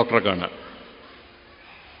ഡോക്ടറെ കാണാം.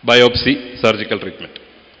 Biopsy, surgical treatment.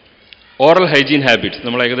 Oral hygiene habits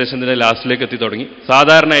നമ്മൾ ഏകദേശം ഇതിൻ്റെ ലാസ്റ്റിലേക്ക് എത്തി തുടങ്ങി.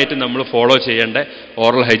 സാധാരണയായിട്ട് നമ്മൾ ഫോളോ ചെയ്യേണ്ട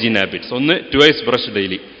oral hygiene habits: 1, twice brush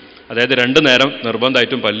daily. അതായത് 2 നേരം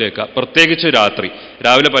നിർബന്ധമായിട്ടും പല്ല് തേക്കുക. പ്രത്യേകിച്ച്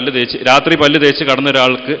രാവിലെ പല്ല് തേച്ച് രാത്രി പല്ല് തേച്ച് കടന്ന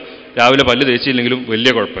ഒരാൾക്ക് രാവിലെ പല്ല് തേച്ചില്ലെങ്കിലും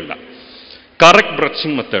വലിയ കുഴപ്പമില്ല. കറക്റ്റ്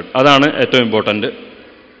ബ്രഷിംഗ് മെത്തേഡ്, അതാണ് ഏറ്റവും important.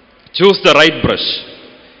 Choose the right brush.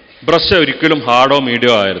 Brush ഒരിക്കലും ഹാർഡോ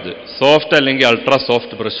മീഡിയോ ആകരുത്. സോഫ്റ്റ് അല്ലെങ്കിൽ അൾട്രാ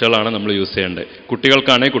സോഫ്റ്റ് ബ്രഷുകളാണ് നമ്മൾ യൂസ് ചെയ്യേണ്ടത്.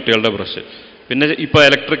 കുട്ടികൾക്കാണെങ്കിൽ കുട്ടികളുടെ ബ്രഷ്. പിന്നെ ഇപ്പോൾ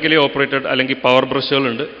ഇലക്ട്രിക്കലി ഓപ്പറേറ്റഡ് അല്ലെങ്കിൽ പവർ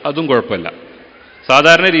ബ്രഷുകളുണ്ട്, അതും കുഴപ്പമില്ല.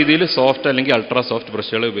 സാധാരണ രീതിയിൽ സോഫ്റ്റ് അല്ലെങ്കിൽ അൾട്രാ സോഫ്റ്റ്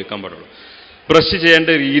ബ്രഷുകൾ ഉപയോഗിക്കാൻ പാടുള്ളൂ. ബ്രഷ് ചെയ്യേണ്ട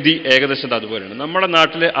രീതി ഏകദേശം അതുപോലെയാണ്. നമ്മുടെ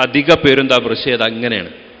നാട്ടിൽ അധിക പേരും ബ്രഷ് ചെയ്ത്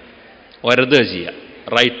അങ്ങനെയാണ് ഒരതുക ചെയ്യുക,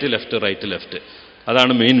 റൈറ്റ് ലെഫ്റ്റ്.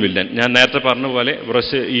 അതാണ് മെയിൻ വില്ലൻ. ഞാൻ നേരത്തെ പറഞ്ഞ പോലെ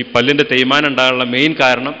ഈ പല്ലിൻ്റെ തേയ്മാനം ഉണ്ടാകാനുള്ള മെയിൻ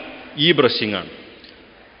കാരണം ഈ ബ്രഷിംഗ് ആണ്.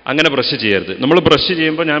 അങ്ങനെ ബ്രഷ് ചെയ്യരുത്. നമ്മൾ ബ്രഷ്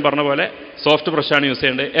ചെയ്യുമ്പോൾ ഞാൻ പറഞ്ഞ പോലെ സോഫ്റ്റ് ബ്രഷാണ് യൂസ്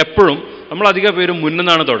ചെയ്യേണ്ടത്. എപ്പോഴും നമ്മൾ അധികം പേരും മുന്നിൽ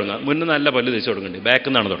തുടങ്ങുക. നല്ല പല്ല് തേച്ച് തുടങ്ങേണ്ടത്, ബാക്കിൽ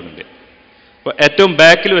നിന്നാണ് തുടങ്ങേണ്ടത്. അപ്പോൾ ഏറ്റവും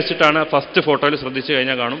ബാക്കിൽ വെച്ചിട്ടാണ് ഫസ്റ്റ് ഫോട്ടോയിൽ ശ്രദ്ധിച്ചു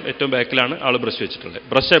കഴിഞ്ഞാൽ കാണും, ഏറ്റവും ബാക്കിലാണ് ആൾ ബ്രഷ് വെച്ചിട്ടുള്ളത്.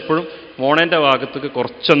 ബ്രഷ് എപ്പോഴും മോണേൻ്റെ ഭാഗത്തേക്ക്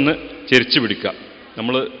കുറച്ചൊന്ന് ചെരിച്ച് പിടിക്കുക.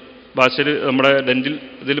 നമ്മൾ ഭാഷയിൽ നമ്മുടെ ഡെൻറ്റിൽ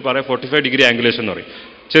ഇതിൽ പറയാം 45 degree ആംഗുലേഷൻ എന്ന് പറയും.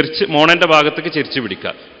 മോണേൻ്റെ ഭാഗത്തേക്ക് ചെരിച്ച്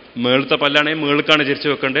പിടിക്കുക. മേളത്തെ പല്ലാണെങ്കിൽ മേൾക്കാണ് ചെരിച്ച്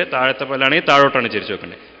വെക്കേണ്ടത്, താഴത്തെ പല്ലാണെങ്കിൽ താഴോട്ടാണ് ചെരിച്ച്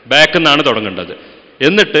വെക്കേണ്ടത്. ബാക്കിൽ നിന്നാണ് തുടങ്ങേണ്ടത്.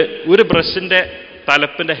 എന്നിട്ട് ഒരു ബ്രഷിൻ്റെ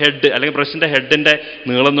തലപ്പിൻ്റെ ഹെഡ് അല്ലെങ്കിൽ ബ്രഷിൻ്റെ ഹെഡിൻ്റെ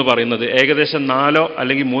നീളം എന്ന് പറയുന്നത് ഏകദേശം 4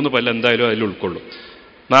 അല്ലെങ്കിൽ 3 പല്ല് എന്തായാലും അതിൽ ഉൾക്കൊള്ളും.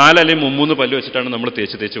 4 അല്ലെങ്കിൽ 3 പല്ല് വെച്ചിട്ടാണ് നമ്മൾ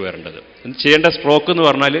തേച്ച് വരേണ്ടത്. ചെയ്യേണ്ട സ്ട്രോക്ക് എന്ന്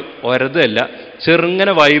പറഞ്ഞാൽ ഒരതല്ല,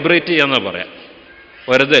 ചെറുങ്ങനെ വൈബ്രേറ്റ് ചെയ്യാമെന്നാണ് പറയാം.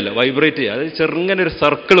 ഒരതല്ല, വൈബ്രേറ്റ് ചെയ്യുക. അത് ചെറുങ്ങനെ ഒരു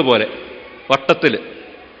സർക്കിൾ പോലെ വട്ടത്തിൽ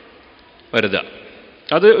വരുക.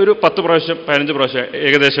 അത് ഒരു 10 പ്രാവശ്യം 15 പ്രാവശ്യം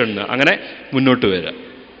ഏകദേശം ഉണ്ട്. അങ്ങനെ മുന്നോട്ട് വരിക,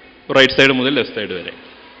 റൈറ്റ് സൈഡ് മുതൽ ലെഫ്റ്റ് സൈഡ് വരെ.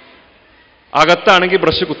 അകത്താണെങ്കിൽ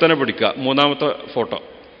ബ്രഷ് കുത്തനെ പിടിക്കുക. 3ാമത്തെ ഫോട്ടോ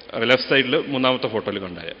ലെഫ്റ്റ് സൈഡിൽ 3ാമത്തെ ഫോട്ടോയിൽ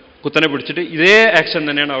കണ്ടാൽ കുത്തനെ പിടിച്ചിട്ട് ഇതേ ആക്ഷൻ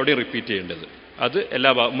തന്നെയാണ് അവിടെ റിപ്പീറ്റ് ചെയ്യേണ്ടത്. അത്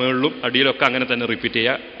എല്ലാ മുകളിലും അടിയിലൊക്കെ അങ്ങനെ തന്നെ റിപ്പീറ്റ്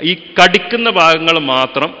ചെയ്യുക. ഈ കടിക്കുന്ന ഭാഗങ്ങൾ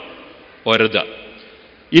മാത്രം ഒരതുക.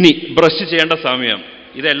 ഇനി ബ്രഷ് ചെയ്യേണ്ട സമയം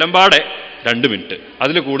ഇതെല്ലാം പാടെ 2 minute,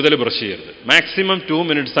 അതിൽ കൂടുതൽ ബ്രഷ് ചെയ്യരുത്. മാക്സിമം 2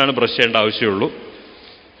 minutes ആണ് ബ്രഷ് ചെയ്യേണ്ട ആവശ്യമുള്ളൂ.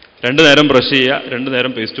 2 നേരം ബ്രഷ് ചെയ്യുക, 2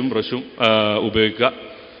 നേരം പേസ്റ്റും ബ്രഷും ഉപയോഗിക്കുക.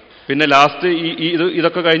 പിന്നെ ലാസ്റ്റ്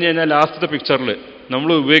ഇതൊക്കെ കഴിഞ്ഞ് കഴിഞ്ഞാൽ ലാസ്റ്റത്തെ പിക്ചറിൽ നമ്മൾ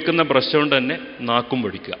ഉപയോഗിക്കുന്ന ബ്രഷ് കൊണ്ട് തന്നെ നാക്കും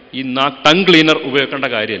പിടിക്കുക. ഈ ടങ് ക്ലീനർ ഉപയോഗിക്കേണ്ട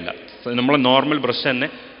കാര്യമില്ല. നമ്മൾ നോർമൽ ബ്രഷ് തന്നെ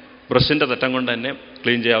ബ്രഷിൻ്റെ തെറ്റം കൊണ്ട് തന്നെ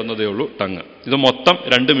ക്ലീൻ ചെയ്യാവുന്നതേ ഉള്ളൂ ടങ്. ഇത് മൊത്തം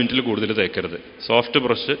 2 minute കൂടുതൽ തേക്കരുത്. സോഫ്റ്റ്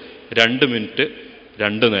ബ്രഷ് 2 minute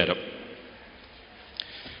 2 നേരം.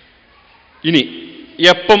 ഇനി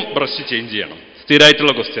എപ്പം ബ്രഷ് ചേഞ്ച് ചെയ്യണം?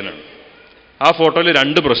 സ്ഥിരമായിട്ടുള്ള ക്വസ്റ്റ്യനാണ്. ആ ഫോട്ടോയിൽ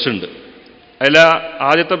 2 ബ്രഷ് ഉണ്ട്. അതിൽ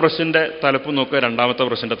ആദ്യത്തെ ബ്രഷിൻ്റെ തലപ്പും നോക്കുക, 2ാമത്തെ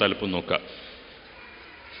ബ്രഷിൻ്റെ തലപ്പും നോക്കുക.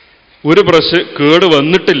 ഒരു ബ്രഷ് കേട്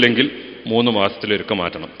വന്നിട്ടില്ലെങ്കിൽ 3 മാസത്തിലൊരുക്കം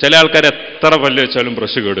മാറ്റണം. ചില ആൾക്കാർ എത്ര പല്ല് വെച്ചാലും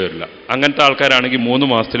ബ്രഷ് കേട് വരില്ല. അങ്ങനത്തെ ആൾക്കാരാണെങ്കിൽ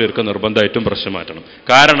 3 മാസത്തിലൊരുക്കം നിർബന്ധമായിട്ടും ബ്രഷ് മാറ്റണം.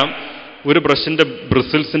 കാരണം ഒരു ബ്രഷിൻ്റെ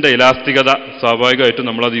ബ്രിസിൽസിൻ്റെ ഇലാസ്തികത സ്വാഭാവികമായിട്ടും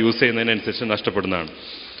നമ്മളത് യൂസ് ചെയ്യുന്നതിനനുസരിച്ച് നഷ്ടപ്പെടുന്നതാണ്.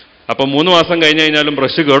 അപ്പോൾ 3 മാസം കഴിഞ്ഞ് കഴിഞ്ഞാലും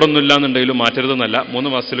ബ്രഷ് കേടൊന്നുമില്ല എന്നുണ്ടെങ്കിലും മാറ്റരുതെന്നല്ല,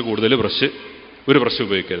 3 മാസത്തിൽ കൂടുതൽ ഒരു ബ്രഷ്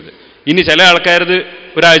ഉപയോഗിക്കരുത്. ഇനി ചില ആൾക്കാരത്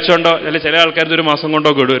ഒരാഴ്ച കൊണ്ടോ അല്ലെങ്കിൽ ചില ആൾക്കാരത് 1 മാസം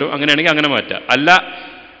കൊണ്ടോ കേട് വരും. അങ്ങനെയാണെങ്കിൽ അങ്ങനെ മാറ്റുക. അല്ല,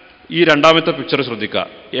 ഈ 2ാമത്തെ പിക്ചർ ശ്രദ്ധിക്കുക.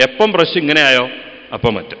 എപ്പം ബ്രഷ് ഇങ്ങനെ ആയോ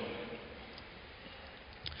അപ്പം മാറ്റും.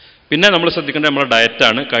 പിന്നെ നമ്മൾ ശ്രദ്ധിക്കേണ്ടത് നമ്മുടെ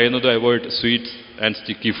ഡയറ്റാണ്. കഴിയുന്നതും avoid sweets and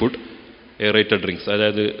sticky food, aerated drinks,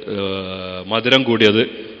 അതായത് മധുരം കൂടിയത്,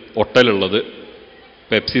 ഒട്ടലുള്ളത്,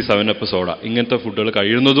 പെപ്സി, 7up, സോഡ, ഇങ്ങനത്തെ ഫുഡുകൾ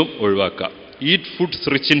കഴിയുന്നതും ഒഴിവാക്കുക. Eat foods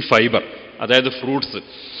rich in fibre, അതായത്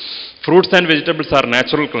fruits and vegetables R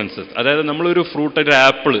natural cleanses. അതായത് നമ്മളൊരു ഫ്രൂട്ട്, ഒരു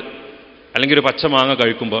ആപ്പിൾ അല്ലെങ്കിൽ ഒരു പച്ച മാങ്ങ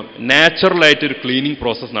കഴിക്കുമ്പോൾ നാച്ചുറലായിട്ടൊരു ക്ലീനിങ്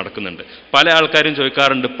പ്രോസസ്സ് നടക്കുന്നുണ്ട്. പല ആൾക്കാരും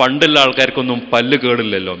ചോദിക്കാറുണ്ട്, പണ്ടുള്ള ആൾക്കാർക്കൊന്നും പല്ല്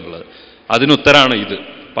കേടില്ലല്ലോ എന്നുള്ളത്. അതിനുത്തരാണ് ഇത്.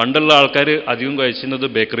 പണ്ടുള്ള ആൾക്കാർ അധികം കഴിച്ചിരുന്നത്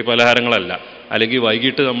ബേക്കറി പലഹാരങ്ങളല്ല, അല്ലെങ്കിൽ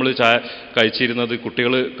വൈകിട്ട് നമ്മൾ കഴിച്ചിരുന്നത്,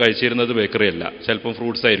 കുട്ടികൾ കഴിച്ചിരുന്നത് ബേക്കറി അല്ല, ചിലപ്പം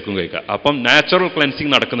ഫ്രൂട്ട്സ് ആയിരിക്കും കഴിക്കുക. അപ്പം നാച്ചുറൽ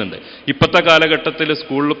ക്ലെൻസിങ് നടക്കുന്നുണ്ട്. ഇപ്പോഴത്തെ കാലഘട്ടത്തിൽ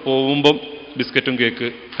സ്കൂളിൽ പോകുമ്പം ബിസ്ക്കറ്റും കേക്ക്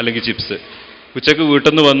അല്ലെങ്കിൽ ചിപ്സ്, ഉച്ചയ്ക്ക് വീട്ടിൽ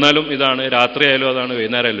നിന്ന് വന്നാലും ഇതാണ്, രാത്രിയായാലും അതാണ്,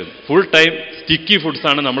 വൈകുന്നേരമായാലും ഫുൾ ടൈം സ്റ്റിക്കി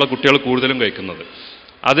ഫുഡ്സാണ് നമ്മളെ കുട്ടികൾ കൂടുതലും കഴിക്കുന്നത്.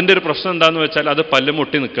 അതിൻ്റെ ഒരു പ്രശ്നം എന്താണെന്ന് വെച്ചാൽ അത് പല്ല്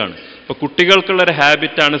മുട്ടി നിൽക്കുകയാണ്. ഇപ്പോൾ കുട്ടികൾക്കുള്ളൊരു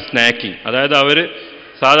ഹാബിറ്റാണ് സ്നാക്കിങ്. അതായത് അവർ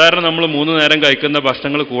സാധാരണ നമ്മൾ 3 നേരം കഴിക്കുന്ന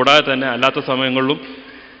ഭക്ഷണങ്ങൾ കൂടാതെ തന്നെ അല്ലാത്ത സമയങ്ങളിലും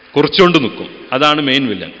കുറച്ചുകൊണ്ട് നിൽക്കും. അതാണ് മെയിൻ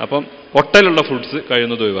വില്ലൻ. അപ്പം ഒട്ടലുള്ള ഫുഡ്സ്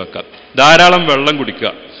കഴിയുന്നത് ഒഴിവാക്കുക, ധാരാളം വെള്ളം കുടിക്കുക,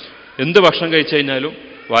 എന്ത് ഭക്ഷണം കഴിച്ചു കഴിഞ്ഞാലും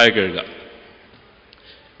വായ കഴുകുക.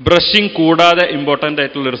 ബ്രഷിങ് കൂടാതെ ഇമ്പോർട്ടൻ്റ്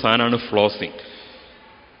ആയിട്ടുള്ളൊരു സാധനമാണ് ഫ്ലോസിങ്.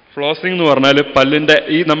 ഫ്ലോസിങ് എന്ന് പറഞ്ഞാൽ പല്ലിൻ്റെ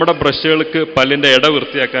നമ്മുടെ ബ്രഷുകൾക്ക് പല്ലിൻ്റെ ഇട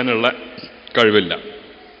വൃത്തിയാക്കാനുള്ള കഴിവില്ല.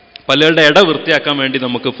 പല്ലുകളുടെ ഇട വൃത്തിയാക്കാൻ വേണ്ടി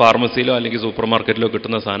നമുക്ക് ഫാർമസിയിലോ അല്ലെങ്കിൽ സൂപ്പർ മാർക്കറ്റിലോ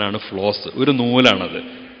കിട്ടുന്ന സാധനമാണ് ഫ്ലോസ്. ഒരു നൂലാണത്.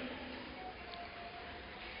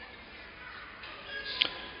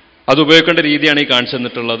 അത് ഉപയോഗിക്കേണ്ട രീതിയാണ് ഈ കാണിച്ചു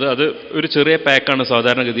തന്നിട്ടുള്ളത്. അത് ഒരു ചെറിയ പാക്കാണ്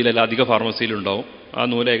സാധാരണഗതിയിൽ, അധിക ഫാർമസിയിലുണ്ടാവും. ആ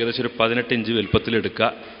നൂല് ഏകദേശം ഒരു 18 ഇഞ്ച് വലുപ്പത്തിലെടുക്കുക.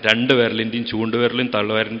 2 വിരലിൻ്റെയും ചൂണ്ടുവിരലും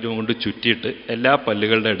തള്ളവിരലിൻ്റെയും കൊണ്ട് ചുറ്റിയിട്ട് എല്ലാ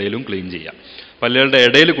പല്ലുകളുടെ ഇടയിലും ക്ലീൻ ചെയ്യുക. പല്ലുകളുടെ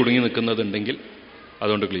ഇടയിൽ കുടുങ്ങി നിൽക്കുന്നതുണ്ടെങ്കിൽ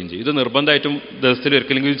അതുകൊണ്ട് ക്ലീൻ ചെയ്യും. ഇത് നിർബന്ധമായിട്ടും ദിവസത്തിൽ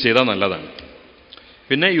ഒരിക്കലെങ്കിലും ചെയ്താൽ നല്ലതാണ്.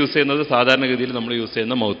 പിന്നെ യൂസ് ചെയ്യുന്നത് സാധാരണഗതിയിൽ നമ്മൾ യൂസ്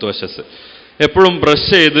ചെയ്യുന്ന മൗത്ത് വാഷസ്. എപ്പോഴും ബ്രഷ്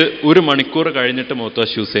ചെയ്ത് 1 മണിക്കൂർ കഴിഞ്ഞിട്ട് മൗത്ത്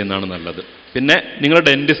വാഷ് യൂസ് ചെയ്യുന്നതാണ് നല്ലത്. പിന്നെ നിങ്ങൾ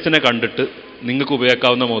ഡെൻറ്റിസ്റ്റിനെ കണ്ടിട്ട് നിങ്ങൾക്ക്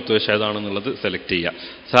ഉപയോഗിക്കാവുന്ന മൗത്ത് വാഷ് ഏതാണെന്നുള്ളത് സെലക്ട് ചെയ്യുക.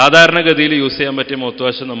 സാധാരണഗതിയിൽ യൂസ് ചെയ്യാൻ പറ്റിയ മൗത്ത്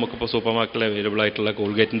വാഷ് നമുക്കിപ്പോൾ സൂപ്പർ മാർക്കറ്റിൽ അവൈലബിൾ ആയിട്ടുള്ള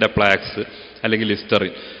കോൾഗേറ്റിൻ്റെ പ്ലാക്സ് അല്ലെങ്കിൽ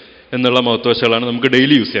ലിസ്റ്ററിൻ എന്നുള്ള മൗത്ത് വാഷുകളാണ് നമുക്ക്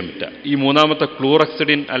ഡെയിലി യൂസ് ചെയ്യാൻ പറ്റുക. ഈ മൂന്നാമത്തെ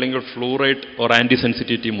ക്ലോറക്സിഡിൻ അല്ലെങ്കിൽ fluoride or anti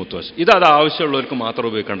sensitivity mouth wash, ഇത് ആവശ്യമുള്ളവർക്ക് മാത്രം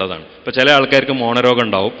ഉപയോഗിക്കേണ്ടതാണ്. ഇപ്പോൾ ചില ആൾക്കാർക്ക് മോണരോഗം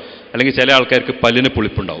ഉണ്ടാവും, അല്ലെങ്കിൽ ചില ആൾക്കാർക്ക് പല്ലിന്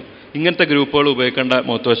പുളിപ്പുണ്ടാവും. ഇങ്ങനത്തെ ഗ്രൂപ്പുകൾ ഉപയോഗിക്കേണ്ട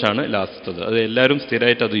മൗത്ത് വാഷാണ് ലാസ്റ്റത്. അത് എല്ലാവരും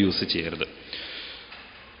സ്ഥിരമായിട്ട് അത് യൂസ് ചെയ്യരുത്.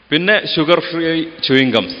 പിന്നെ ഷുഗർ ഫ്രീ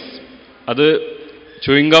ചൂയിങ് ഗംസ്. അത്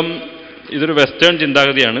ചൂയിങ് ഗം ഇതൊരു വെസ്റ്റേൺ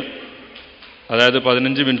ചിന്താഗതിയാണ്. അതായത്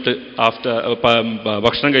 15 മിനിറ്റ്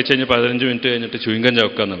ഭക്ഷണം കഴിച്ച് കഴിഞ്ഞ് 15 മിനിറ്റ് കഴിഞ്ഞിട്ട് ചൂയിങ് ഗം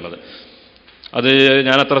ചവക്കുക എന്നുള്ളത്. അത്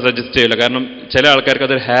ഞാൻ അത്ര സജസ്റ്റ് ചെയ്യില്ല. കാരണം ചില ആൾക്കാർക്ക്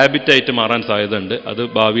അതൊരു ഹാബിറ്റായിട്ട് മാറാൻ സാധ്യതയുണ്ട്. അത്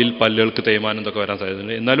ഭാവിയിൽ പല്ലുകൾക്ക് തേയ്മാനം ഇതൊക്കെ വരാൻ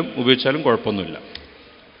സാധ്യതയുണ്ട്. എന്നാലും ഉപയോഗിച്ചാലും കുഴപ്പമൊന്നുമില്ല.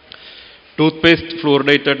 Tooth paste,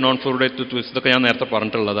 fluoridated, non fluoridated tooth paste, ഇതൊക്കെ ഞാൻ നേരത്തെ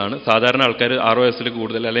പറഞ്ഞിട്ടുള്ളതാണ്. സാധാരണ ആൾക്കാർ 6 വയസ്സിൽ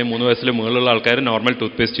കൂടുതൽ അല്ലെങ്കിൽ 3 വയസ്സിൽ മുകളിലുള്ള ആൾക്കാർ നോർമൽ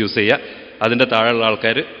ടൂത്ത് പേസ്റ്റ് യൂസ് ചെയ്യുക. അതിൻ്റെ താഴെയുള്ള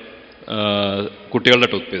ആൾക്കാർ കുട്ടികളുടെ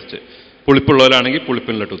tooth paste, പുളിപ്പുള്ളവരാണെങ്കിൽ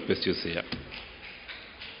പുളിപ്പിനുള്ള tooth paste use ചെയ്യുക.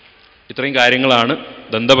 ഇത്രയും കാര്യങ്ങളാണ്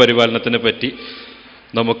ദന്തപരിപാലനത്തിനെ പറ്റി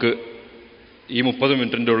നമുക്ക് ഈ 30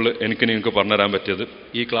 മിനിറ്റിൻ്റെ ഉള്ളിൽ നിങ്ങൾക്ക് പറഞ്ഞുതരാൻ പറ്റിയത്.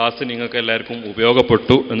 ഈ ക്ലാസ് നിങ്ങൾക്ക് എല്ലാവർക്കും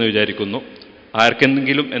ഉപയോഗപ്പെട്ടു എന്ന് വിചാരിക്കുന്നു.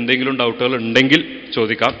 ആർക്കെന്തെങ്കിലും ഡൗട്ടുകൾ ഉണ്ടെങ്കിൽ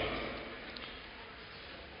ചോദിക്കാം.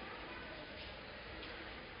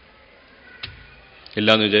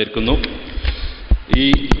 ഇല്ലാന്ന് വിചാരിക്കുന്നു. ഈ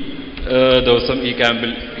ദിവസം ഈ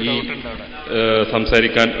ക്യാമ്പിൽ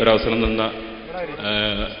സംസാരിക്കാൻ ഒരവസരം തന്ന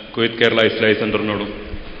കുവൈറ്റ് കേരള ഇസ്ലാഹി സെൻ്ററിനോടും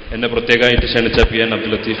എന്നെ പ്രത്യേകമായിട്ട് ക്ഷണിച്ച PN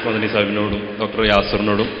അബ്ദുൽ ലത്തീഫ് മദനി സാഹിബിനോടും ഡോക്ടർ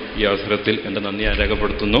യാസറിനോടും ഈ അവസരത്തിൽ എൻ്റെ നന്ദി ഞാൻ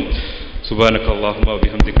രേഖപ്പെടുത്തുന്നു. സുബ്ഹാനക അല്ലാഹുമ്മ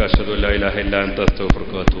വബിഹംദിക അശ്ഹദു അല്ലാ ഇലാഹ ഇല്ലാ അൻത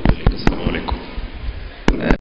അസ്തഗ്ഫിറുക വഅതൂബു ഇലൈക്. അസ്സലാമു അലൈക്കും.